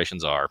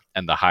concentrations are,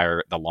 and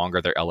the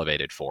longer they're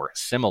elevated for,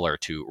 similar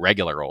to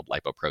regular old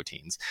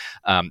lipoproteins,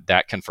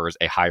 that confers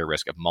a higher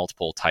risk of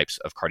multiple types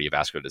of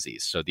cardiovascular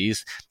disease. So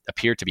these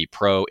appear to be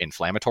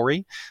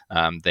pro-inflammatory.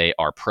 They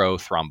are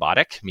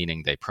pro-thrombotic,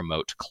 meaning they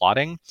promote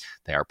clotting.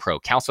 They are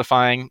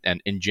pro-calcifying,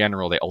 and in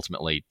general, they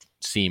ultimately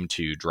seem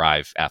to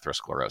drive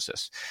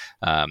atherosclerosis.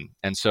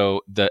 And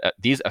so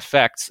these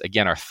effects,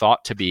 again, are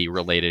thought to be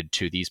related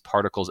to these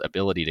particles'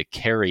 ability to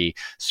carry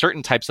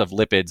certain types of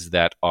lipids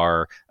that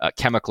are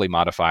chemically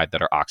modified,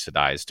 that are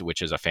oxidized,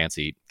 which is a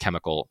fancy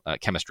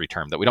chemistry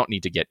term that we don't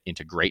need to get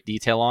into great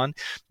detail on.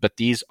 But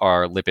these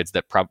are lipids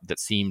that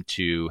seem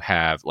to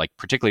have, like,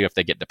 particularly if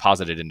they get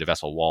deposited into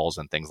vessel walls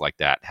and things like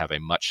that, have a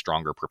much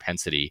stronger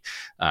propensity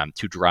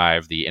to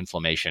drive the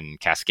inflammation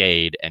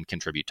cascade and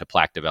contribute to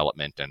plaque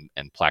development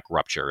and plaque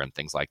rupture and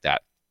things like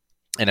that.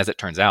 And as it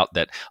turns out,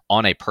 that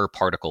on a per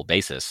particle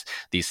basis,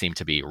 these seem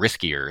to be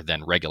riskier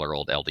than regular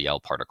old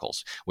LDL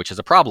particles, which is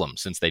a problem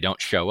since they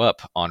don't show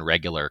up on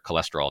regular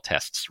cholesterol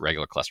tests,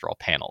 regular cholesterol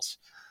panels.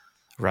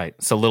 Right.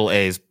 So little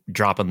a is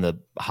dropping the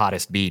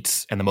hottest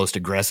beats and the most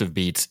aggressive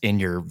beats in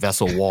your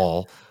vessel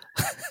wall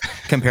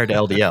compared to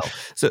LDL.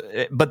 So,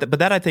 but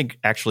that I think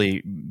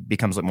actually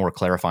becomes a more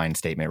clarifying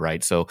statement,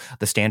 right? So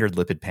the standard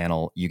lipid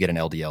panel, you get an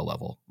LDL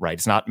level, right?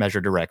 It's not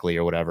measured directly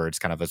or whatever. It's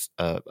kind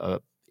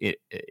of it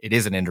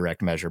is an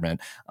indirect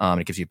measurement.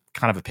 It gives you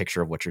kind of a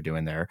picture of what you're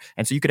doing there.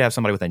 And so you could have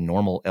somebody with a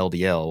normal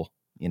LDL,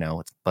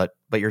 but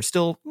you're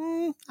still,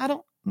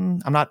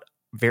 I'm not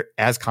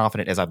as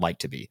confident as I'd like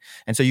to be.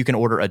 And so you can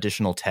order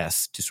additional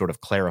tests to sort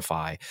of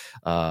clarify,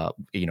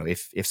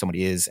 if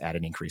somebody is at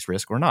an increased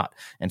risk or not.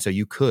 And so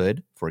you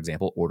could, for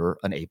example, order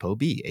an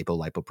ApoB,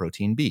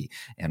 apolipoprotein B,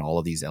 and all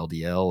of these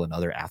LDL and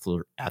other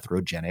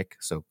atherogenic,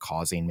 so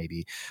causing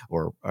maybe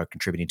or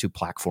contributing to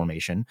plaque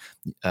formation.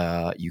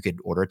 You could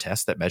order a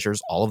test that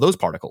measures all of those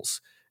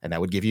particles, and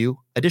that would give you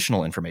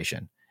additional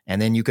information.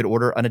 And then you could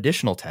order an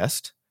additional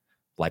test,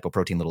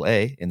 lipoprotein little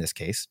a in this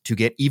case, to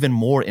get even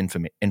more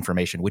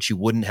information, which you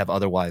wouldn't have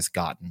otherwise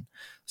gotten.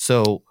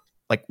 So,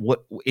 like,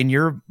 what, in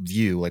your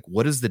view, like,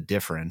 what is the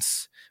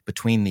difference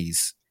between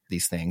these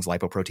things,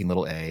 lipoprotein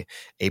little a,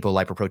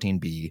 apolipoprotein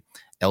B,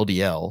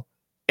 LDL,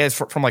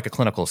 from like a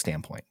clinical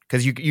standpoint?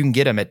 Because you can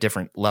get them at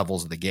different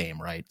levels of the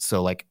game, right?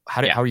 So, like,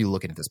 how are you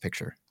looking at this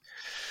picture?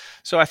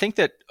 So I think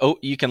that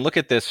you can look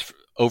at this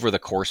over the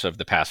course of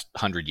the past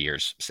 100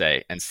 years,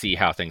 say, and see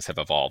how things have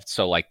evolved.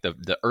 So like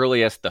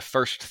the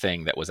first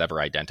thing that was ever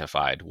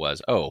identified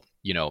was,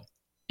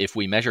 if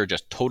we measure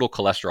just total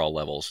cholesterol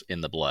levels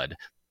in the blood,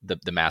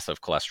 the mass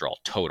of cholesterol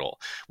total,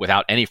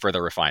 without any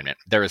further refinement,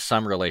 there is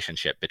some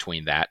relationship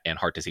between that and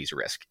heart disease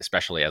risk,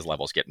 especially as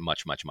levels get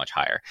much, much, much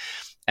higher.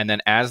 And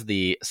then as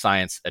the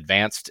science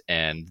advanced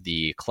and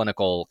the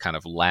clinical kind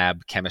of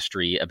lab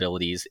chemistry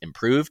abilities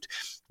improved,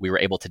 we were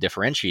able to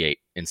differentiate,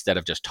 instead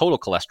of just total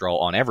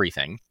cholesterol on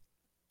everything,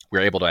 we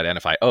were able to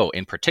identify,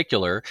 in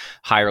particular,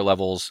 higher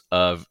levels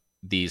of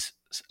these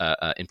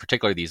in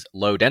particular, these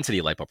low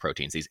density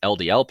lipoproteins, these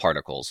LDL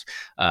particles,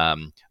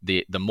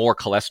 the more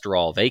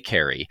cholesterol they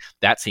carry,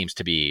 that seems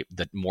to be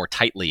the more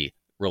tightly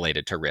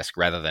related to risk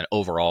rather than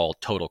overall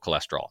total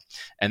cholesterol.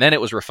 And then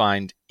it was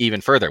refined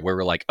even further, where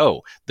we're like,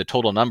 the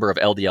total number of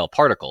LDL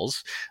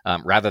particles,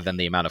 rather than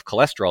the amount of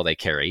cholesterol they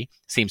carry,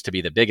 seems to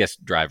be the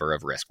biggest driver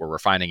of risk. We're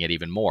refining it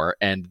even more.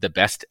 And the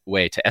best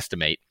way to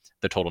estimate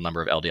the total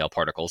number of LDL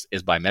particles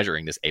is by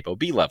measuring this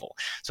ApoB level.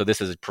 So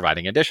this is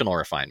providing additional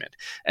refinement.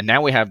 And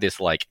now we have this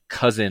like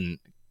cousin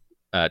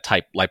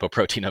type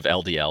lipoprotein of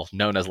LDL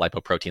known as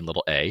lipoprotein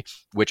little a,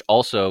 which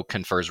also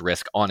confers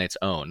risk on its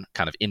own,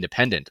 kind of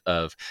independent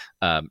of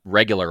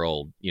regular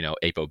old,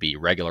 ApoB,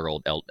 regular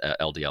old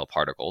LDL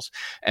particles.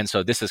 And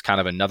so this is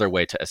kind of another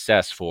way to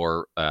assess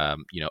for,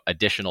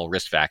 additional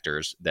risk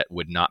factors that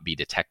would not be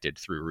detected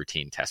through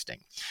routine testing.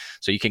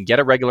 So you can get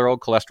a regular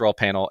old cholesterol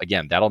panel.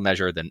 Again, that'll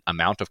measure the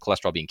amount of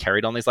cholesterol being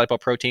carried on these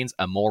lipoproteins.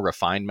 A more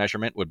refined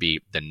measurement would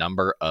be the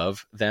number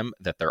of them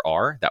that there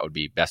are. That would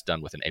be best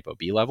done with an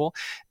ApoB level.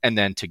 And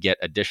then to get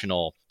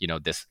additional,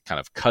 this kind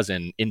of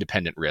cousin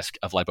independent risk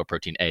of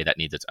lipoprotein A, that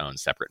needs its own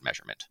separate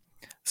measurement.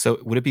 So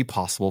would it be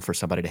possible for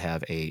somebody to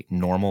have a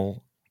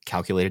normal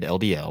calculated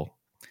LDL,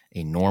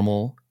 a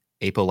normal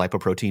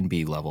apolipoprotein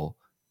B level,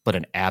 but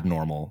an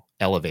abnormal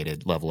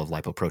elevated level of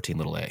lipoprotein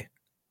little a?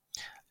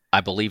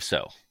 I believe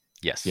so.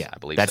 Yes, yeah, I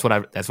believe that's so.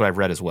 That's what I've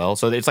read as well.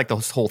 So it's like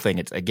this whole thing.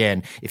 It's,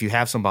 again, if you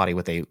have somebody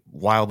with a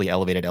wildly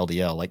elevated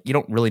LDL, like, you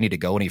don't really need to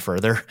go any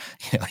further.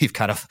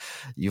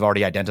 You've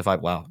already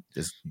identified, wow,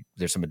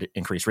 there's some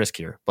increased risk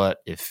here. But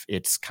if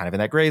it's kind of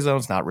in that gray zone,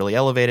 it's not really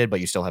elevated,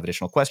 but you still have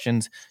additional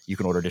questions, you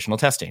can order additional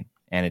testing.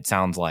 And it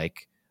sounds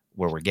like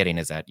where we're getting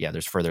is that,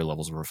 there's further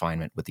levels of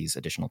refinement with these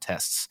additional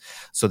tests.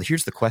 So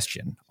here's the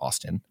question,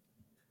 Austin.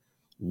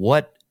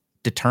 What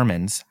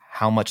determines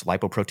how much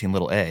lipoprotein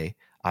little a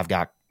I've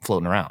got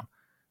floating around?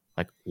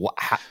 Like,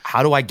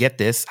 how do I get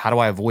this? How do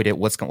I avoid it?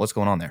 What's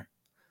going on there?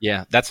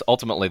 Yeah, that's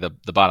ultimately the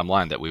bottom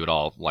line that we would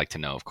all like to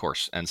know, of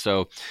course. And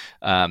so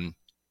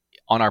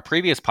On our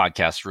previous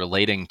podcast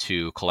relating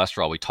to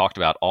cholesterol, we talked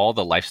about all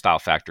the lifestyle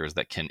factors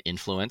that can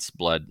influence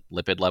blood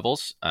lipid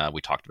levels. We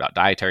talked about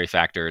dietary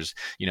factors,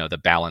 the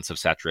balance of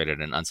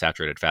saturated and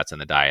unsaturated fats in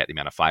the diet, the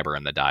amount of fiber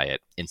in the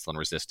diet, insulin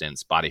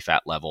resistance, body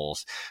fat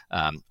levels,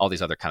 all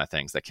these other kind of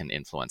things that can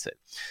influence it.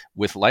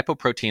 With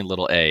lipoprotein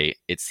little a,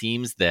 it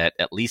seems that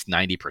at least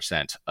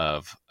 90%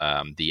 of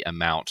the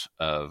amount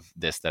of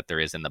this that there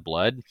is in the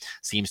blood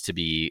seems to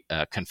be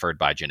conferred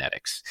by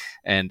genetics.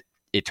 And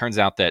it turns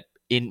out that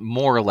in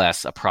more or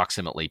less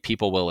approximately,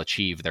 people will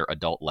achieve their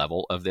adult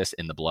level of this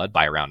in the blood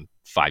by around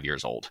 5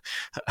 years old,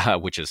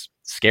 which is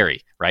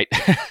scary, right?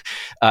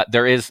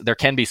 There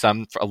can be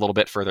some a little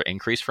bit further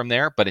increase from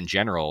there, but in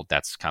general,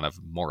 that's kind of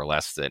more or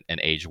less an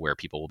age where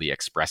people will be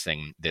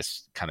expressing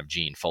this kind of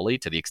gene fully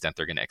to the extent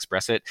they're going to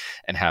express it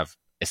and have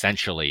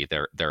essentially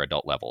their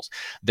adult levels.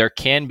 There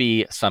can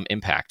be some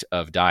impact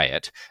of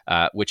diet,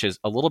 which is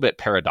a little bit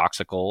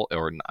paradoxical,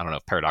 or I don't know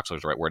if paradoxical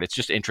is the right word. It's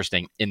just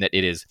interesting in that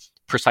it is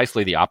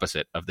precisely the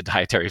opposite of the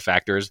dietary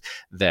factors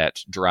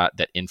that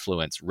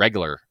influence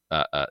regular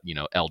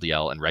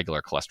LDL and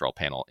regular cholesterol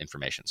panel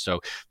information.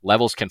 So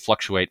levels can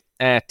fluctuate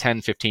 10,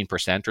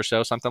 15% or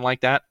so, something like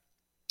that,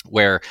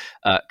 where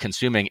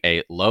consuming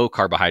a low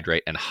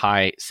carbohydrate and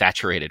high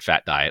saturated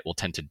fat diet will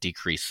tend to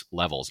decrease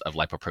levels of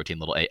lipoprotein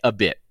little a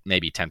bit,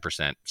 maybe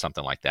 10%,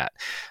 something like that.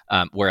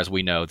 Whereas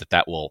we know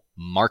that will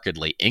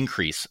markedly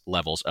increase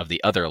levels of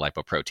the other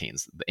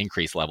lipoproteins, the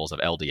increased levels of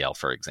LDL,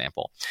 for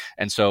example.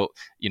 And so,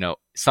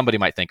 somebody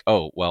might think,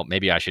 oh, well,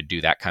 maybe I should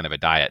do that kind of a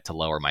diet to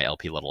lower my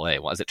LP little a.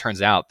 Well, as it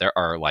turns out, there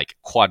are like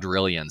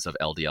quadrillions of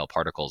LDL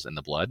particles in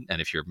the blood.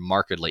 And if you're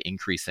markedly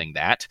increasing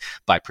that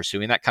by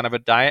pursuing that kind of a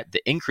diet,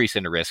 the increase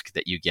in risk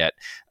that you get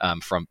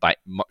by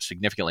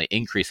significantly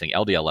increasing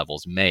LDL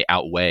levels may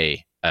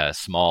outweigh a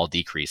small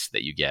decrease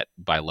that you get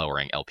by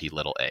lowering LP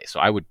little a. So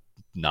I would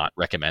not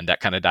recommend that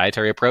kind of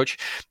dietary approach.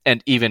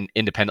 And even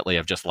independently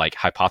of just like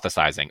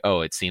hypothesizing, oh,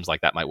 it seems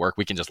like that might work,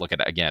 we can just look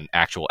at, again,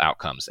 actual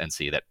outcomes and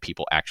see that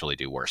people actually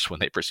do worse when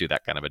they pursue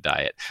that kind of a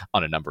diet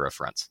on a number of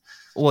fronts.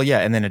 Well, yeah.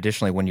 And then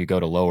additionally, when you go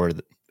to lower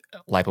the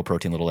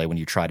lipoprotein little a, when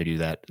you try to do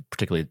that,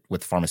 particularly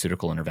with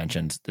pharmaceutical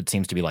interventions, it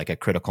seems to be like a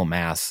critical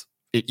mass.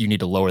 You need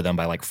to lower them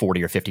by like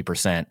 40 or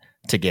 50%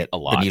 to get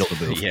the needle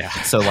to move. Yeah.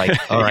 So like,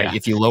 all right,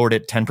 if you lowered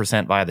it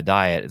 10% via the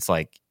diet, it's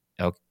like,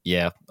 oh,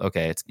 yeah,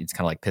 okay. It's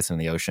kind of like pissing in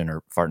the ocean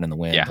or farting in the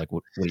wind. Yeah. Like,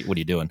 what are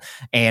you doing?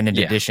 And in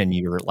addition,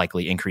 you're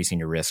likely increasing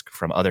your risk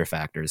from other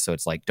factors. So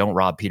it's like, don't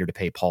rob Peter to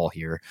pay Paul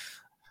here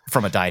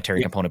from a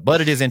dietary component.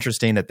 But it is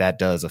interesting that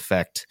does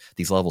affect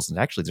these levels. And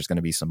actually, there's going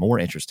to be some more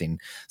interesting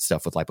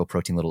stuff with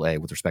lipoprotein little a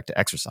with respect to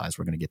exercise.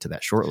 We're going to get to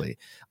that shortly.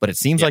 But it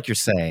seems like you're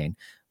saying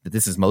that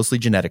this is mostly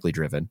genetically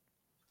driven.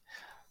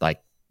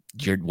 Like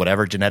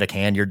whatever genetic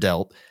hand you're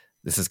dealt,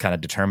 this is kind of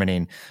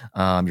determining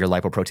your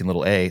lipoprotein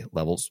little a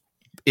levels.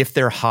 If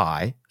they're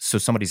high, so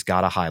somebody's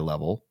got a high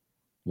level,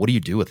 what do you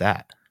do with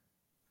that?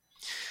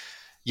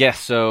 Yeah,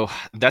 so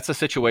that's a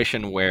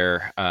situation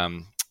where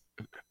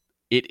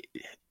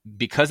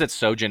because it's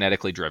so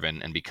genetically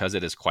driven and because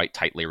it is quite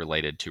tightly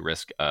related to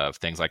risk of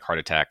things like heart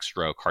attack,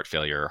 stroke, heart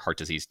failure, heart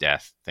disease,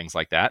 death, things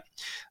like that,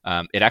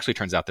 it actually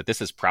turns out that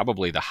this is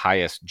probably the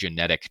highest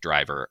genetic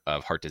driver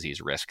of heart disease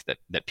risk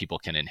that people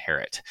can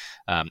inherit.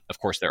 Of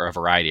course, there are a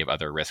variety of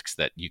other risks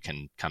that you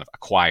can kind of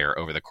acquire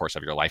over the course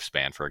of your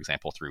lifespan, for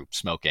example, through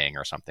smoking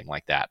or something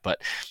like that.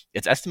 But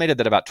it's estimated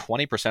that about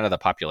 20% of the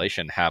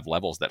population have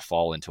levels that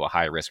fall into a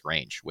high risk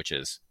range, which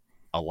is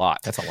a lot.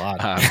 That's a lot.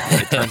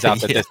 It turns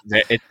out that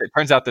it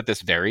turns out that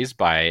this varies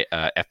by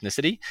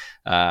ethnicity,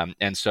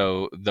 and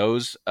so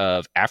those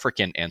of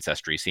African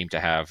ancestry seem to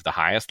have the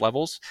highest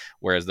levels,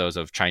 whereas those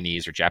of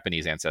Chinese or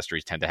Japanese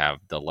ancestry tend to have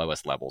the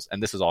lowest levels.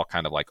 And this is all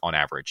kind of like on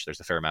average. There's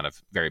a fair amount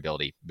of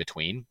variability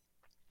between.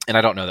 And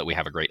I don't know that we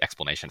have a great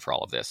explanation for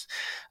all of this,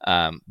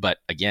 but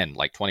again,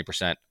 like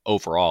 20%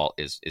 overall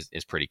is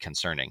pretty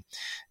concerning.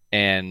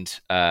 And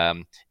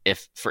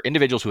if for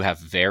individuals who have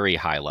very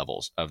high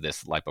levels of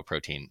this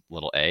lipoprotein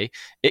little a,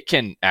 it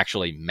can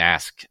actually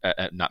match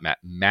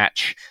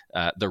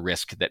the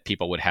risk that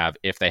people would have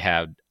if they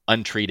had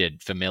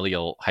untreated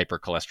familial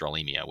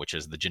hypercholesterolemia, which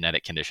is the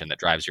genetic condition that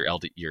drives your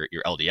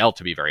LDL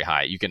to be very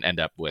high. You can end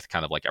up with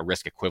kind of like a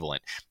risk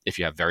equivalent if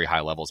you have very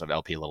high levels of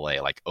LP little a,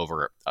 like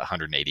over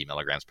 180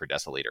 milligrams per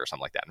deciliter or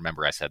something like that.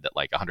 Remember, I said that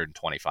like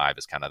 125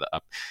 is kind of the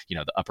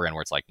upper end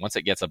where it's like, once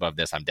it gets above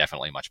this, I'm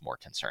definitely much more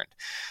concerned.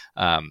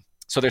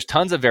 So there's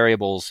tons of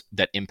variables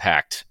that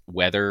impact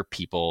whether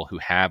people who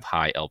have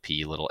high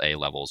LP little a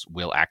levels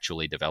will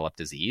actually develop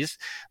disease.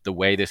 The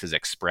way this is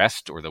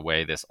expressed or the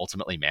way this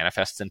ultimately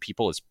manifests in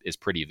people is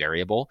pretty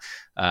variable.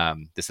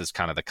 This is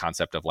kind of the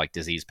concept of like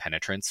disease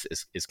penetrance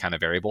is kind of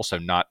variable. So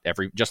not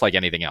just like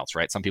anything else,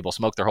 right? Some people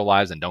smoke their whole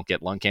lives and don't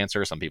get lung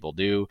cancer. Some people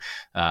do.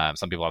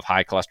 Some people have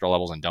high cholesterol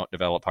levels and don't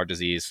develop heart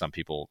disease. Some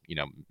people,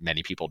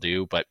 many people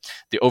do. But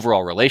the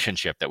overall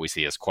relationship that we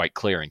see is quite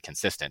clear and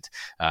consistent.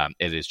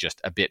 It is just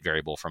a bit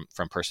variable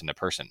from person to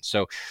person.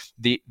 So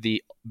the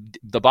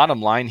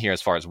bottom line here,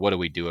 as far as what do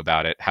we do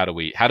about it, how do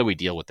we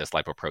deal with this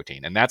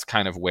lipoprotein, and that's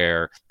kind of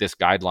where this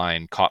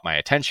guideline caught my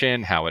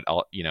attention. How it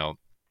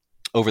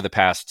over the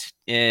past,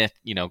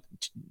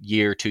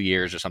 year, 2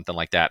 years or something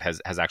like that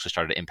has actually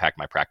started to impact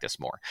my practice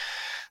more.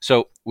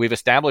 So we've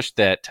established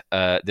that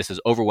this is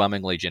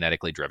overwhelmingly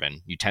genetically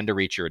driven. You tend to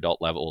reach your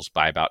adult levels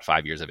by about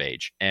 5 years of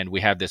age. And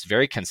we have this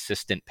very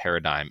consistent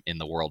paradigm in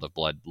the world of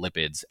blood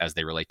lipids as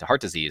they relate to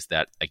heart disease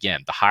that,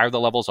 again, the higher the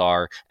levels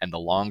are and the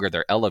longer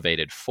they're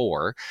elevated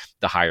for,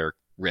 the higher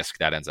risk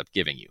that ends up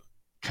giving you.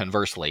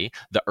 Conversely,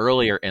 the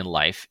earlier in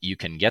life you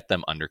can get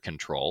them under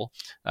control,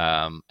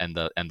 and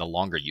the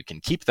longer you can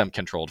keep them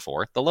controlled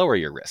for, the lower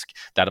your risk.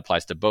 That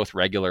applies to both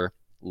regular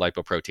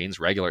lipoproteins,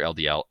 regular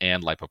LDL,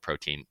 and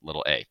lipoprotein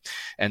little a.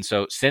 And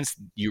so since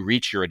you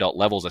reach your adult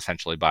levels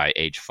essentially by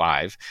age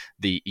 5,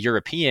 the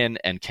European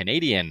and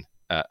Canadian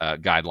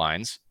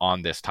guidelines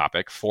on this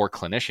topic for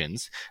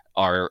clinicians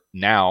are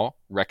now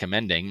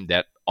recommending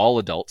that all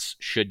adults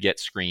should get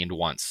screened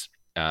once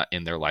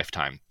in their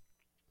lifetime.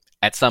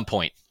 At some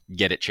point,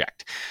 get it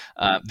checked.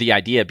 The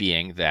idea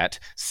being that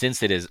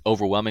since it is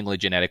overwhelmingly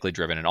genetically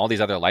driven and all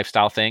these other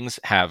lifestyle things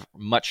have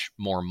much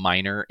more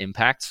minor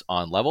impacts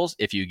on levels,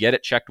 if you get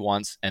it checked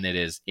once and it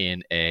is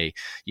in a,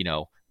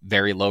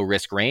 very low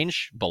risk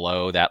range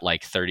below that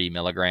like 30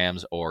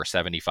 milligrams or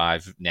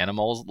 75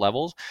 nanomoles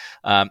levels,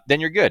 then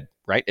you're good,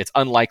 right? It's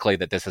unlikely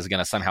that this is going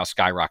to somehow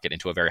skyrocket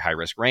into a very high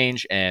risk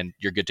range and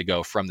you're good to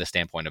go from the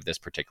standpoint of this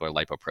particular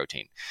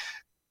lipoprotein.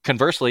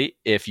 Conversely,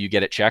 if you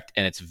get it checked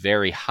and it's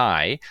very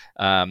high,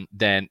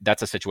 then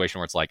that's a situation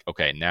where it's like,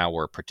 okay, now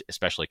we're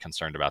especially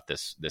concerned about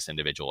this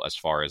individual as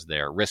far as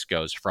their risk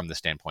goes from the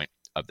standpoint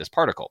of this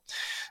particle.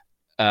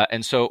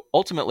 And so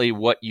ultimately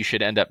what you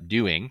should end up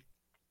doing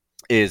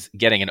is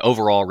getting an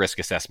overall risk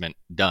assessment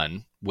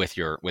done with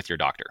your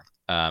doctor.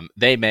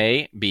 They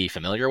may be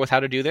familiar with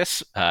how to do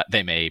this.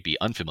 They may be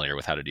unfamiliar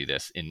with how to do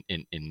this in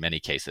many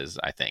cases,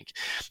 I think.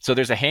 So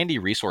there's a handy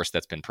resource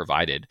that's been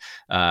provided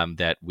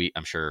that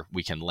I'm sure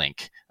we can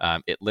link.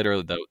 It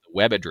literally, the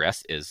web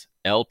address is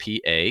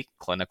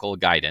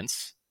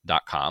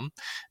lpaclinicalguidance.com.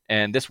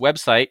 And this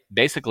website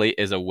basically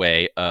is a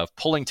way of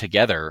pulling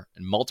together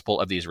multiple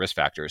of these risk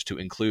factors to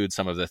include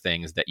some of the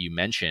things that you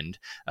mentioned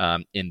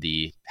in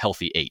the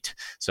Healthy 8.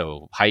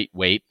 So height,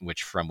 weight,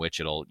 from which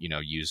it'll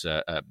use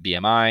a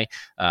BMI,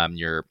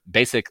 your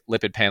basic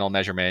lipid panel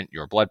measurement,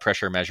 your blood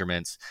pressure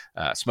measurements,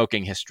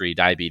 smoking history,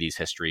 diabetes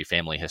history,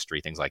 family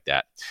history, things like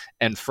that.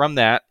 And from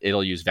that,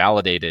 it'll use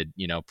validated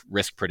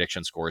risk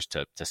prediction scores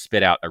to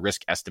spit out a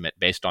risk estimate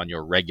based on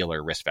your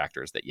regular risk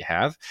factors that you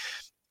have.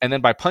 And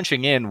then by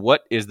punching in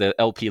what is the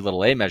LP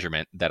little a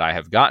measurement that I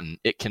have gotten,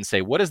 it can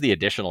say what is the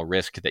additional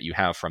risk that you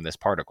have from this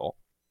particle.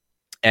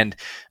 And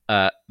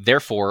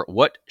therefore,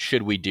 what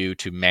should we do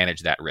to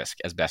manage that risk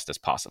as best as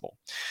possible?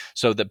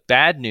 So the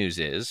bad news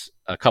is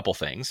a couple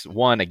things.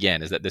 One,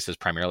 again, is that this is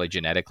primarily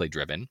genetically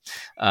driven.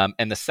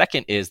 And the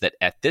second is that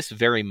at this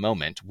very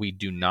moment, we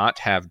do not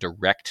have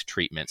direct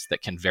treatments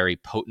that can very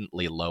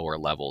potently lower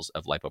levels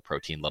of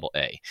lipoprotein little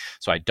a.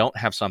 So I don't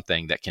have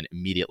something that can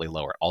immediately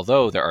lower it.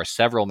 Although there are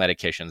several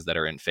medications that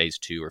are in phase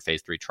 2 or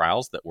phase 3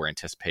 trials that we're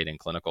anticipating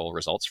clinical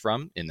results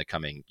from in the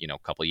coming,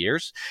 couple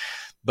years.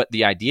 But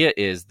the idea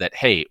is that,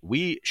 hey,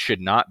 we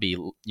should not be,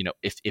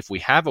 if we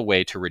have a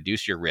way to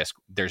reduce your risk,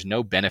 there's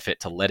no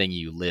benefit to letting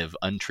you live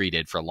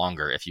untreated for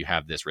longer if you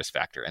have this risk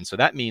factor. And so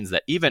that means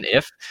that even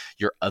if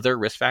your other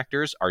risk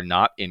factors are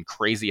not in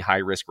crazy high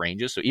risk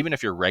ranges, so even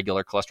if your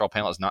regular cholesterol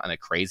panel is not in a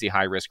crazy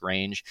high risk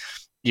range,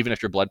 even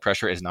if your blood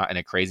pressure is not in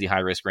a crazy high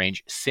risk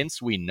range,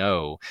 since we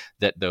know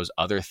that those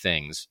other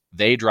things,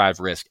 they drive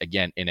risk,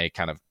 again, in a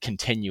kind of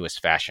continuous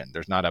fashion.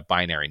 There's not a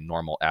binary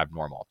normal,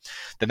 abnormal.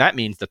 Then that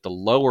means that the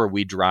lower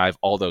we drive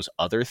all those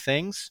other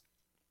things,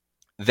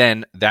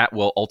 then that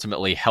will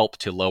ultimately help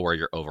to lower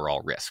your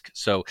overall risk.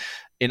 So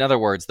in other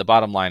words, the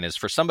bottom line is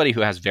for somebody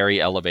who has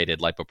very elevated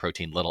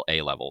lipoprotein little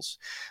a levels,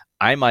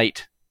 I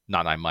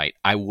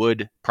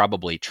would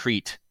probably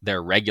treat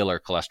their regular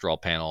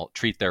cholesterol panel,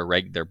 treat their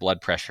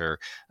blood pressure,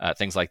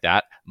 things like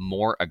that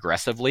more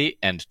aggressively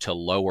and to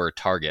lower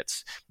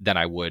targets than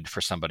I would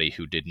for somebody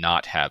who did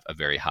not have a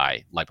very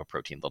high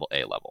lipoprotein little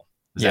a level.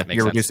 Does that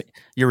make sense?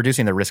 You're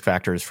reducing the risk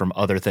factors from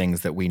other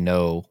things that we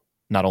know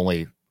not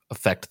only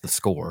affect the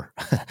score,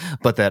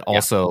 but that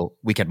also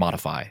we can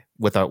modify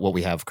with what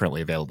we have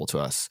currently available to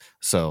us.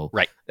 So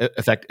right.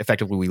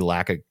 Effectively, we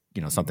lack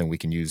something we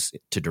can use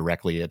to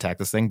directly attack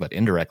this thing, but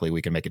indirectly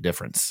we can make a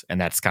difference. And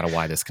that's kind of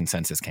why this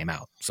consensus came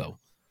out. So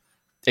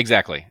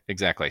Exactly.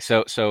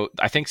 So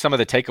I think some of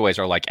the takeaways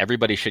are like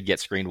everybody should get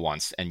screened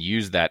once and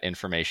use that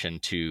information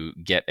to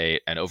get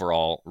an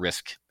overall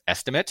risk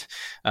estimate.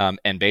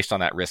 And based on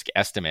that risk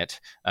estimate,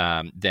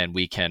 then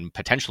we can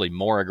potentially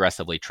more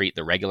aggressively treat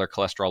the regular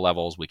cholesterol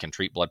levels. We can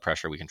treat blood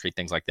pressure. We can treat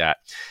things like that.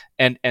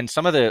 And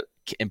some of the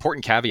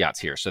important caveats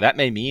here. So that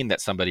may mean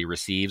that somebody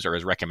receives or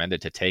is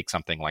recommended to take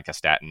something like a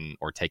statin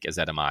or take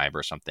ezetimibe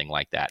or something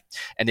like that.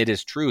 And it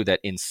is true that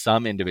in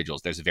some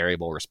individuals, there's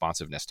variable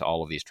responsiveness to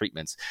all of these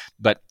treatments.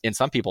 But in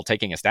some people,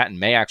 taking a statin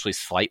may actually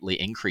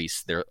slightly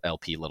increase their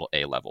LP little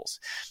a levels.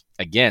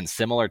 Again,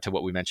 similar to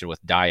what we mentioned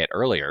with diet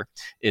earlier,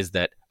 is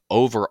that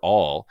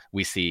overall,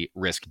 we see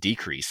risk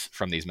decrease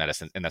from these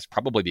medicines. And that's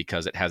probably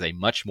because it has a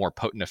much more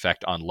potent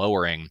effect on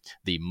lowering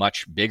the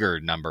much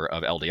bigger number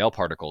of LDL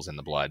particles in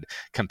the blood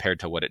compared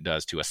to what it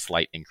does to a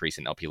slight increase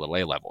in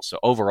Lp(a) levels. So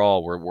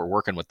overall, we're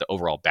working with the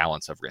overall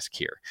balance of risk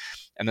here.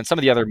 And then some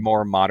of the other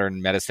more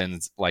modern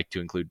medicines like to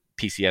include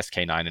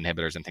PCSK9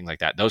 inhibitors and things like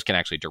that. Those can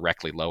actually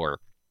directly lower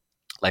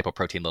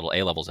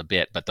lipoprotein(a) levels a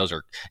bit, but those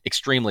are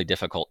extremely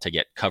difficult to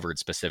get covered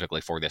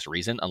specifically for this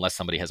reason, unless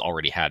somebody has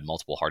already had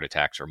multiple heart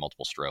attacks or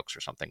multiple strokes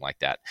or something like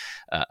that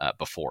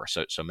before.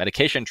 So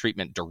medication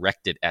treatment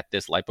directed at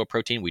this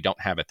lipoprotein, we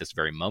don't have at this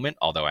very moment,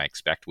 although I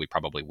expect we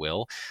probably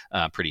will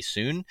pretty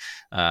soon.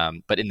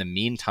 But in the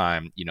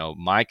meantime,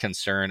 my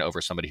concern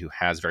over somebody who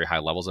has very high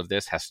levels of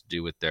this has to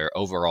do with their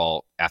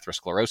overall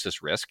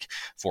atherosclerosis risk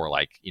for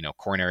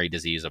coronary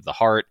disease of the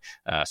heart,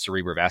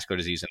 cerebrovascular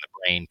disease in the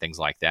brain, things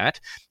like that.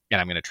 And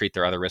I'm going to treat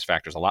their other risk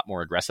factors a lot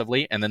more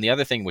aggressively. And then the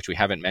other thing, which we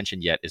haven't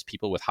mentioned yet, is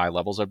people with high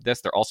levels of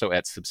this, they're also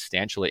at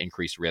substantially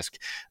increased risk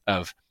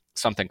of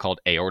something called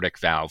aortic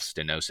valve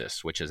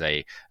stenosis, which is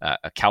a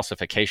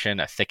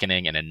calcification, a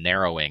thickening, and a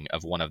narrowing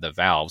of one of the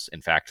valves. In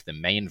fact, the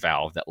main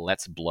valve that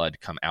lets blood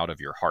come out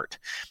of your heart.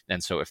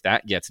 And so if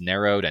that gets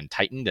narrowed and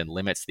tightened and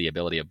limits the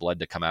ability of blood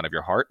to come out of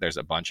your heart, there's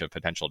a bunch of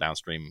potential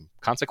downstream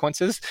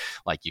consequences.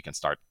 Like you can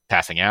start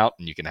passing out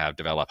and you can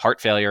develop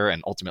heart failure,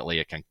 and ultimately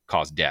it can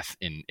cause death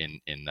in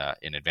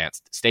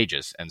advanced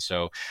stages.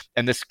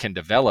 And this can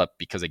develop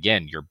because,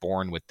 again, you're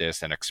born with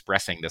this and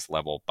expressing this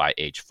level by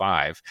age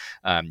 5.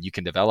 You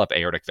can develop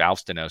aortic valve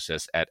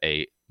stenosis at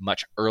a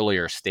much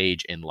earlier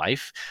stage in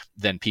life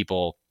than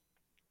people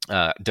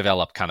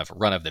develop kind of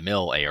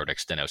run-of-the-mill aortic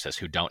stenosis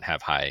who don't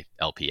have high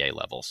Lp(a)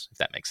 levels, if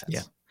that makes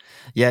sense.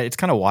 Yeah, it's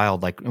kind of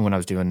wild. Like when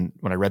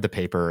I read the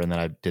paper and then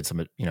I did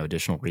some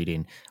additional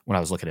reading when I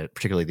was looking at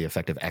particularly the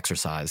effect of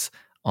exercise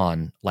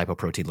on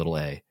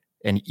lipoprotein(a),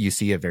 and you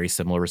see a very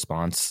similar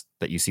response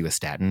that you see with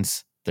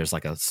statins. There's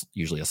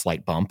usually a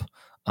slight bump.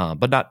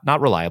 But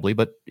not reliably,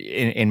 but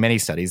in many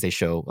studies, they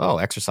show,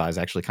 exercise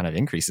actually kind of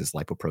increases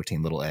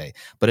lipoprotein(a),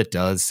 but it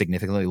does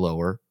significantly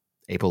lower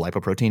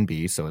apolipoprotein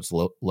B, so it's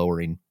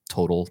lowering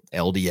total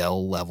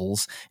LDL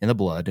levels in the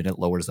blood, and it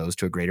lowers those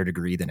to a greater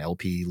degree than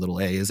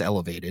Lp(a) is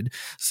elevated.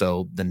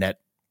 So the net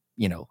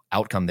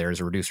outcome there is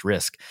a reduced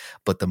risk.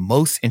 But the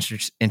most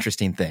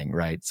interesting thing,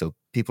 right? So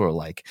people are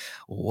like,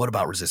 well, what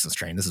about resistance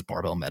training? This is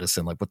barbell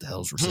medicine. Like, what the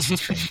hell does resistance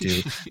training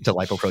do to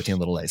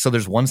lipoprotein(a)? So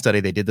there's one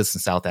study, they did this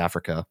in South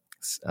Africa,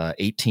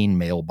 18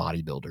 male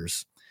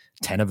bodybuilders.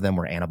 10 of them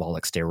were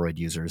anabolic steroid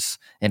users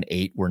and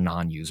 8 were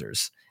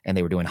non-users. And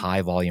they were doing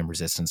high volume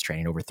resistance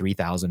training, over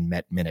 3,000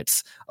 MET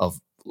minutes of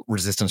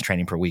resistance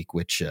training per week,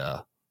 which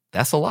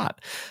that's a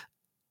lot.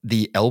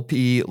 The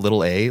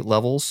Lp(a)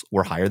 levels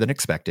were higher than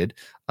expected.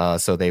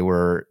 So they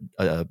were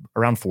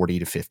around 40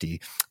 to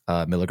 50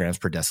 milligrams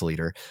per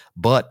deciliter.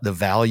 But the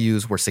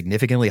values were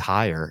significantly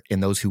higher in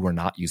those who were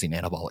not using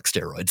anabolic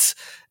steroids.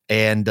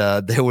 And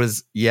there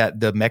was,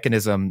 the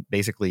mechanism,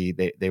 basically,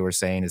 they were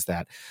saying is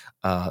that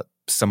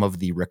some of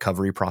the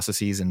recovery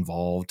processes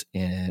involved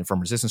from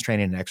resistance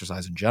training and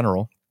exercise in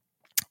general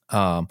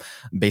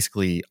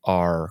basically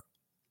are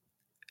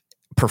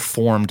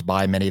performed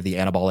by many of the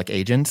anabolic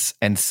agents.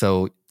 And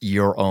so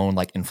your own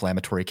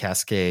inflammatory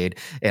cascade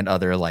and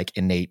other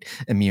innate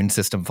immune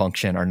system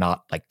function are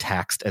not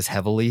taxed as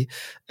heavily.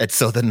 And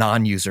so the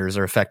non-users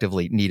are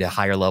effectively need a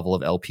higher level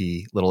of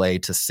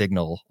Lp(a) to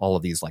signal all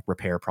of these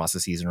repair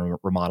processes and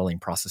remodeling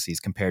processes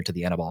compared to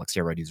the anabolic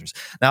steroid users.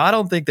 Now, I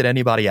don't think that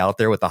anybody out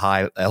there with a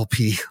high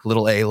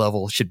Lp(a)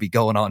 level should be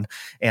going on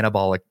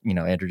anabolic,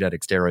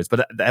 androgenic steroids,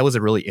 but that was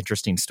a really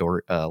interesting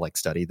story,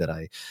 study that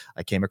I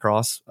came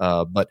across.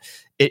 But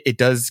it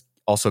does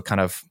also kind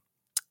of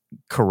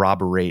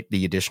corroborate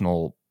the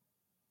additional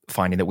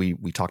finding that we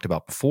talked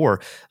about before,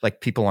 like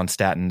people on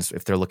statins,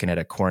 if they're looking at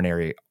a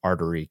coronary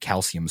artery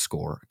calcium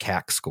score,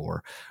 CAC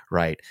score,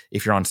 right?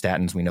 If you're on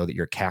statins, we know that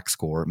your CAC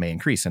score may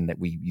increase, and that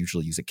we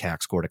usually use a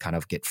CAC score to kind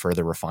of get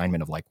further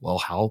refinement of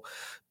how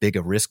big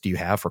a risk do you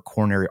have for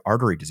coronary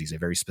artery disease, a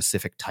very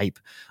specific type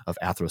of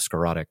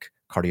atherosclerotic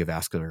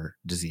cardiovascular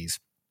disease.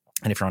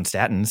 And if you're on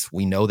statins,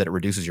 we know that it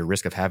reduces your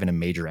risk of having a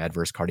major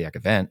adverse cardiac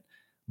event,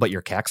 but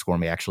your CAC score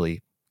may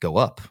actually go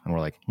up. And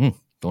we're like,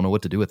 don't know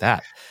what to do with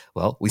that.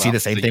 Well, we see the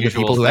same thing with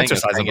people who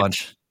exercise a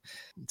bunch.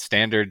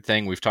 Standard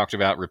thing we've talked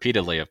about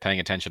repeatedly of paying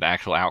attention to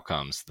actual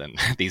outcomes than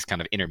these kind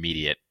of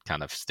intermediate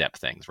kind of step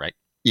things, right?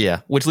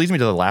 Yeah, which leads me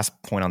to the last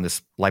point on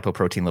this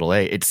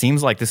lipoprotein(a). It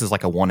seems like this is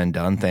a one and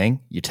done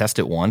thing. You test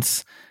it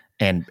once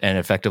and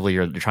effectively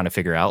you're trying to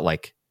figure out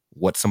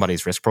what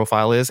somebody's risk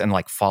profile is, and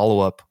follow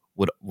up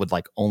would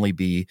only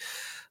be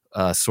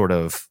sort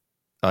of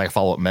a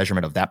follow-up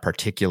measurement of that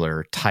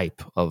particular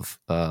type of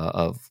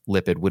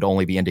lipid would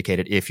only be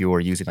indicated if you're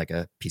using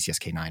a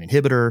PCSK9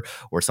 inhibitor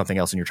or something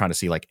else, and you're trying to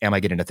see am I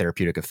getting a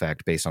therapeutic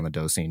effect based on the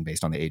dosing,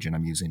 based on the agent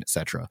I'm using, et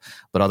cetera.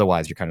 But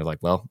otherwise, you're kind of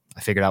well,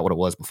 I figured out what it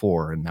was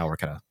before, and now we're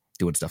kind of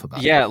doing stuff about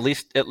it. Yeah, at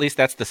least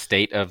that's the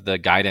state of the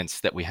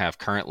guidance that we have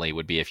currently.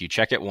 Would be if you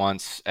check it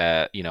once,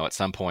 at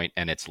some point,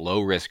 and it's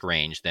low risk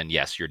range, then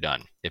yes, you're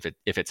done. If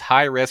it's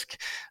high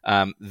risk,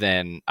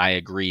 then I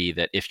agree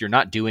that if you're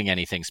not doing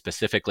anything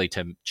specifically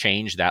to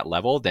change that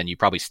level, then you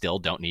probably still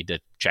don't need to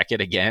check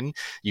it again.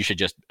 You should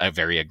just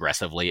very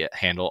aggressively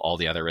handle all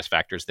the other risk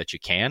factors that you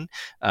can.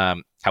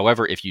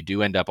 However, if you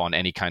do end up on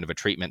any kind of a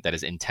treatment that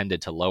is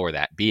intended to lower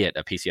that, be it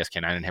a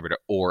PCSK9 inhibitor,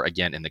 or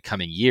again, in the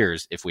coming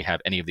years, if we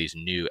have any of these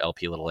new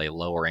Lp(a)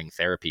 lowering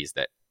therapies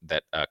that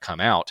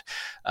come out,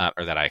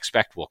 or that I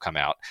expect will come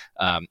out,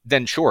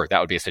 then sure, that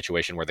would be a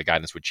situation where the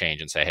guidance would change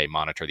and say, hey,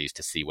 monitor these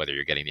to see whether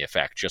you're getting the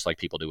effect, just like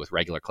people do with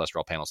regular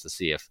cholesterol panels to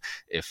see if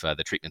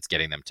the treatment's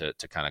getting them to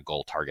kind of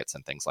goal targets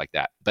and things like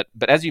that. But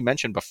as you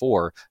mentioned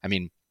before, I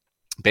mean,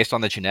 based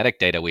on the genetic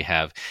data we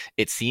have,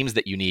 it seems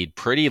that you need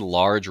pretty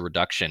large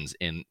reductions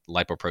in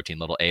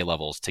lipoprotein(a)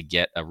 levels to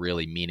get a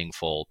really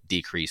meaningful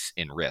decrease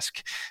in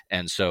risk.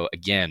 And so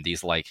again,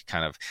 these like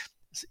kind of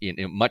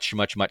much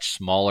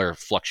smaller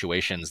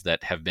fluctuations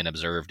that have been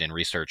observed in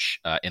research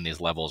in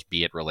these levels,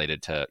 be it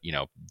related to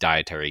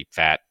dietary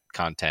fat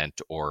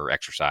content or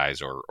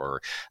exercise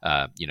or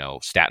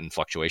statin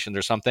fluctuations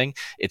or something,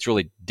 it's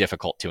really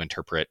difficult to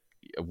interpret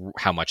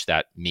how much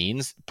that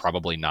means.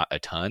 Probably not a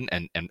ton,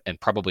 and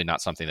probably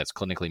not something that's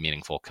clinically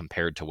meaningful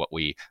compared to what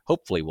we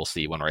hopefully will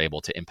see when we're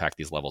able to impact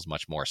these levels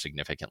much more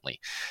significantly.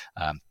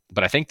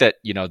 But I think that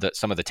that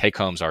some of the take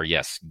homes are,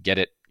 yes, get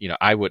it.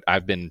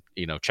 I've been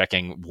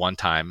checking one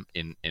time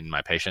in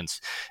my patients,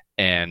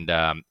 and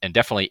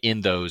definitely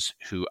in those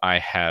who I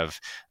have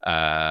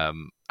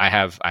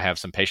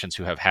some patients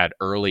who have had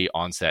early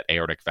onset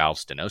aortic valve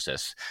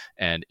stenosis,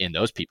 and in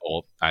those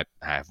people, I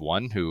have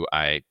one who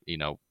I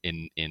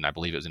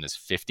believe it was in his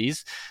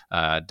 50s,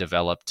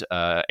 developed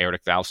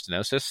aortic valve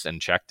stenosis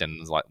and checked,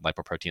 and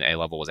lipoprotein(a)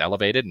 level was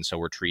elevated, and so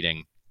we're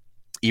treating,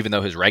 even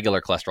though his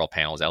regular cholesterol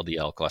panel, his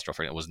LDL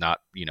cholesterol, was not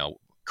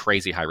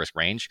crazy high risk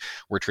range,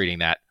 we're treating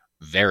that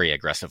very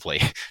aggressively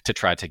to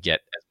try to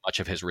get as much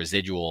of his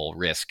residual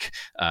risk,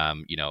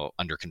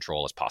 under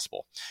control as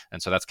possible.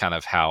 And so that's kind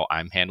of how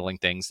I'm handling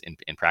things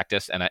in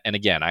practice. And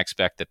again, I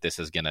expect that this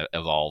is going to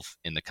evolve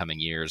in the coming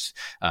years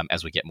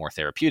as we get more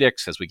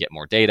therapeutics, as we get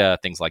more data,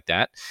 things like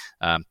that.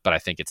 But I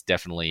think it's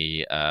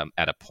definitely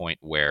at a point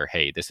where,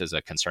 hey, this is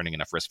a concerning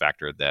enough risk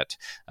factor that,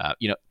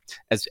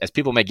 as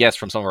people may guess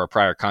from some of our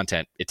prior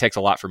content, it takes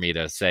a lot for me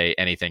to say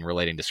anything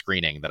relating to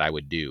screening that I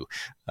would do.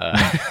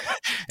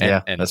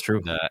 And that's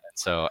true.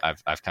 So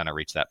I've kind of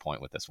reached that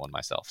point with this one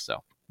myself.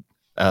 So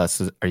are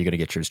you going to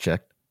get yours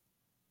checked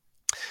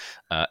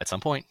at some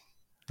point?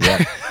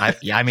 Yeah.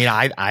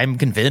 I'm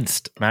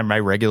convinced. My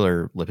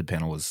regular lipid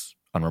panel was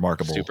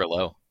unremarkable. Super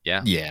low.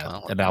 Yeah.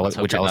 Yeah. Well, let's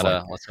hope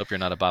you're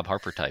not a Bob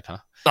Harper type, huh?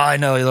 I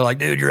know. They're like,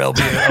 dude, you're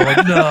LPA. I'm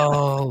like,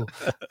 no.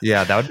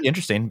 Yeah, that would be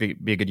interesting.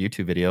 Be a good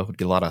YouTube video. Would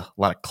get a lot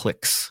of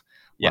clicks.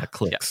 A lot of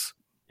clicks.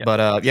 Yeah.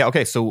 But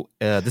okay. So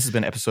this has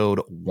been episode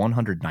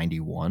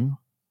 191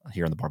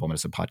 here on the Barbell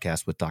Medicine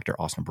Podcast with Dr.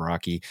 Austin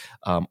Baraki.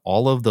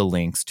 All of the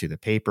links to the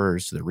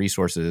papers, to the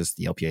resources,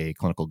 the LPA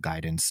clinical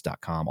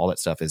guidance.com, all that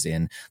stuff is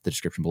in the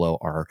description below,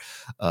 our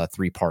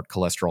 3-part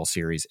cholesterol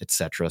series,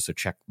 etc. So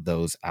check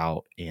those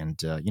out.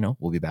 And,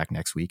 we'll be back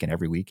next week and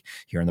every week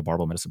here on the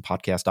Barbell Medicine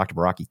Podcast. Dr.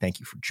 Baraki, thank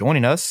you for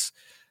joining us.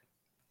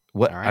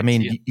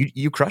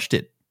 You crushed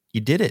it. You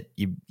did it.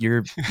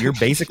 You're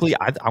basically,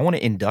 I want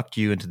to induct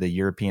you into the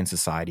European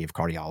Society of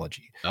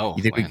Cardiology. Oh,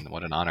 man,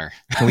 what an honor.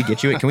 Can we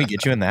get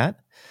you in that?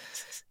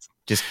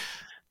 Just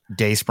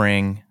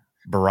Dayspring,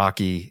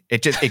 Baraki.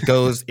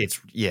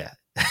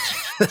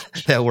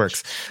 That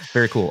works.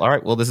 Very cool. All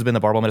right. Well, this has been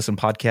the Barbell Medicine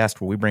Podcast,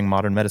 where we bring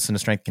modern medicine to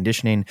strength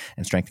conditioning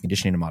and strength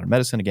conditioning to modern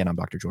medicine. Again, I'm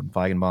Dr. Jordan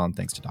Feigenbaum.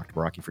 Thanks to Dr.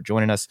 Baraki for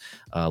joining us.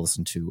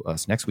 Listen to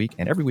us next week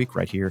and every week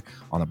right here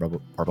on the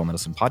Barbell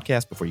Medicine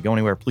Podcast. Before you go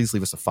anywhere, please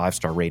leave us a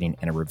 5-star rating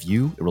and a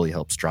review. It really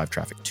helps drive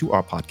traffic to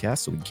our podcast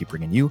so we can keep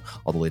bringing you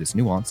all the latest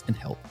nuance in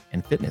health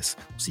and fitness.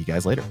 We'll see you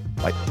guys later.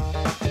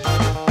 Bye.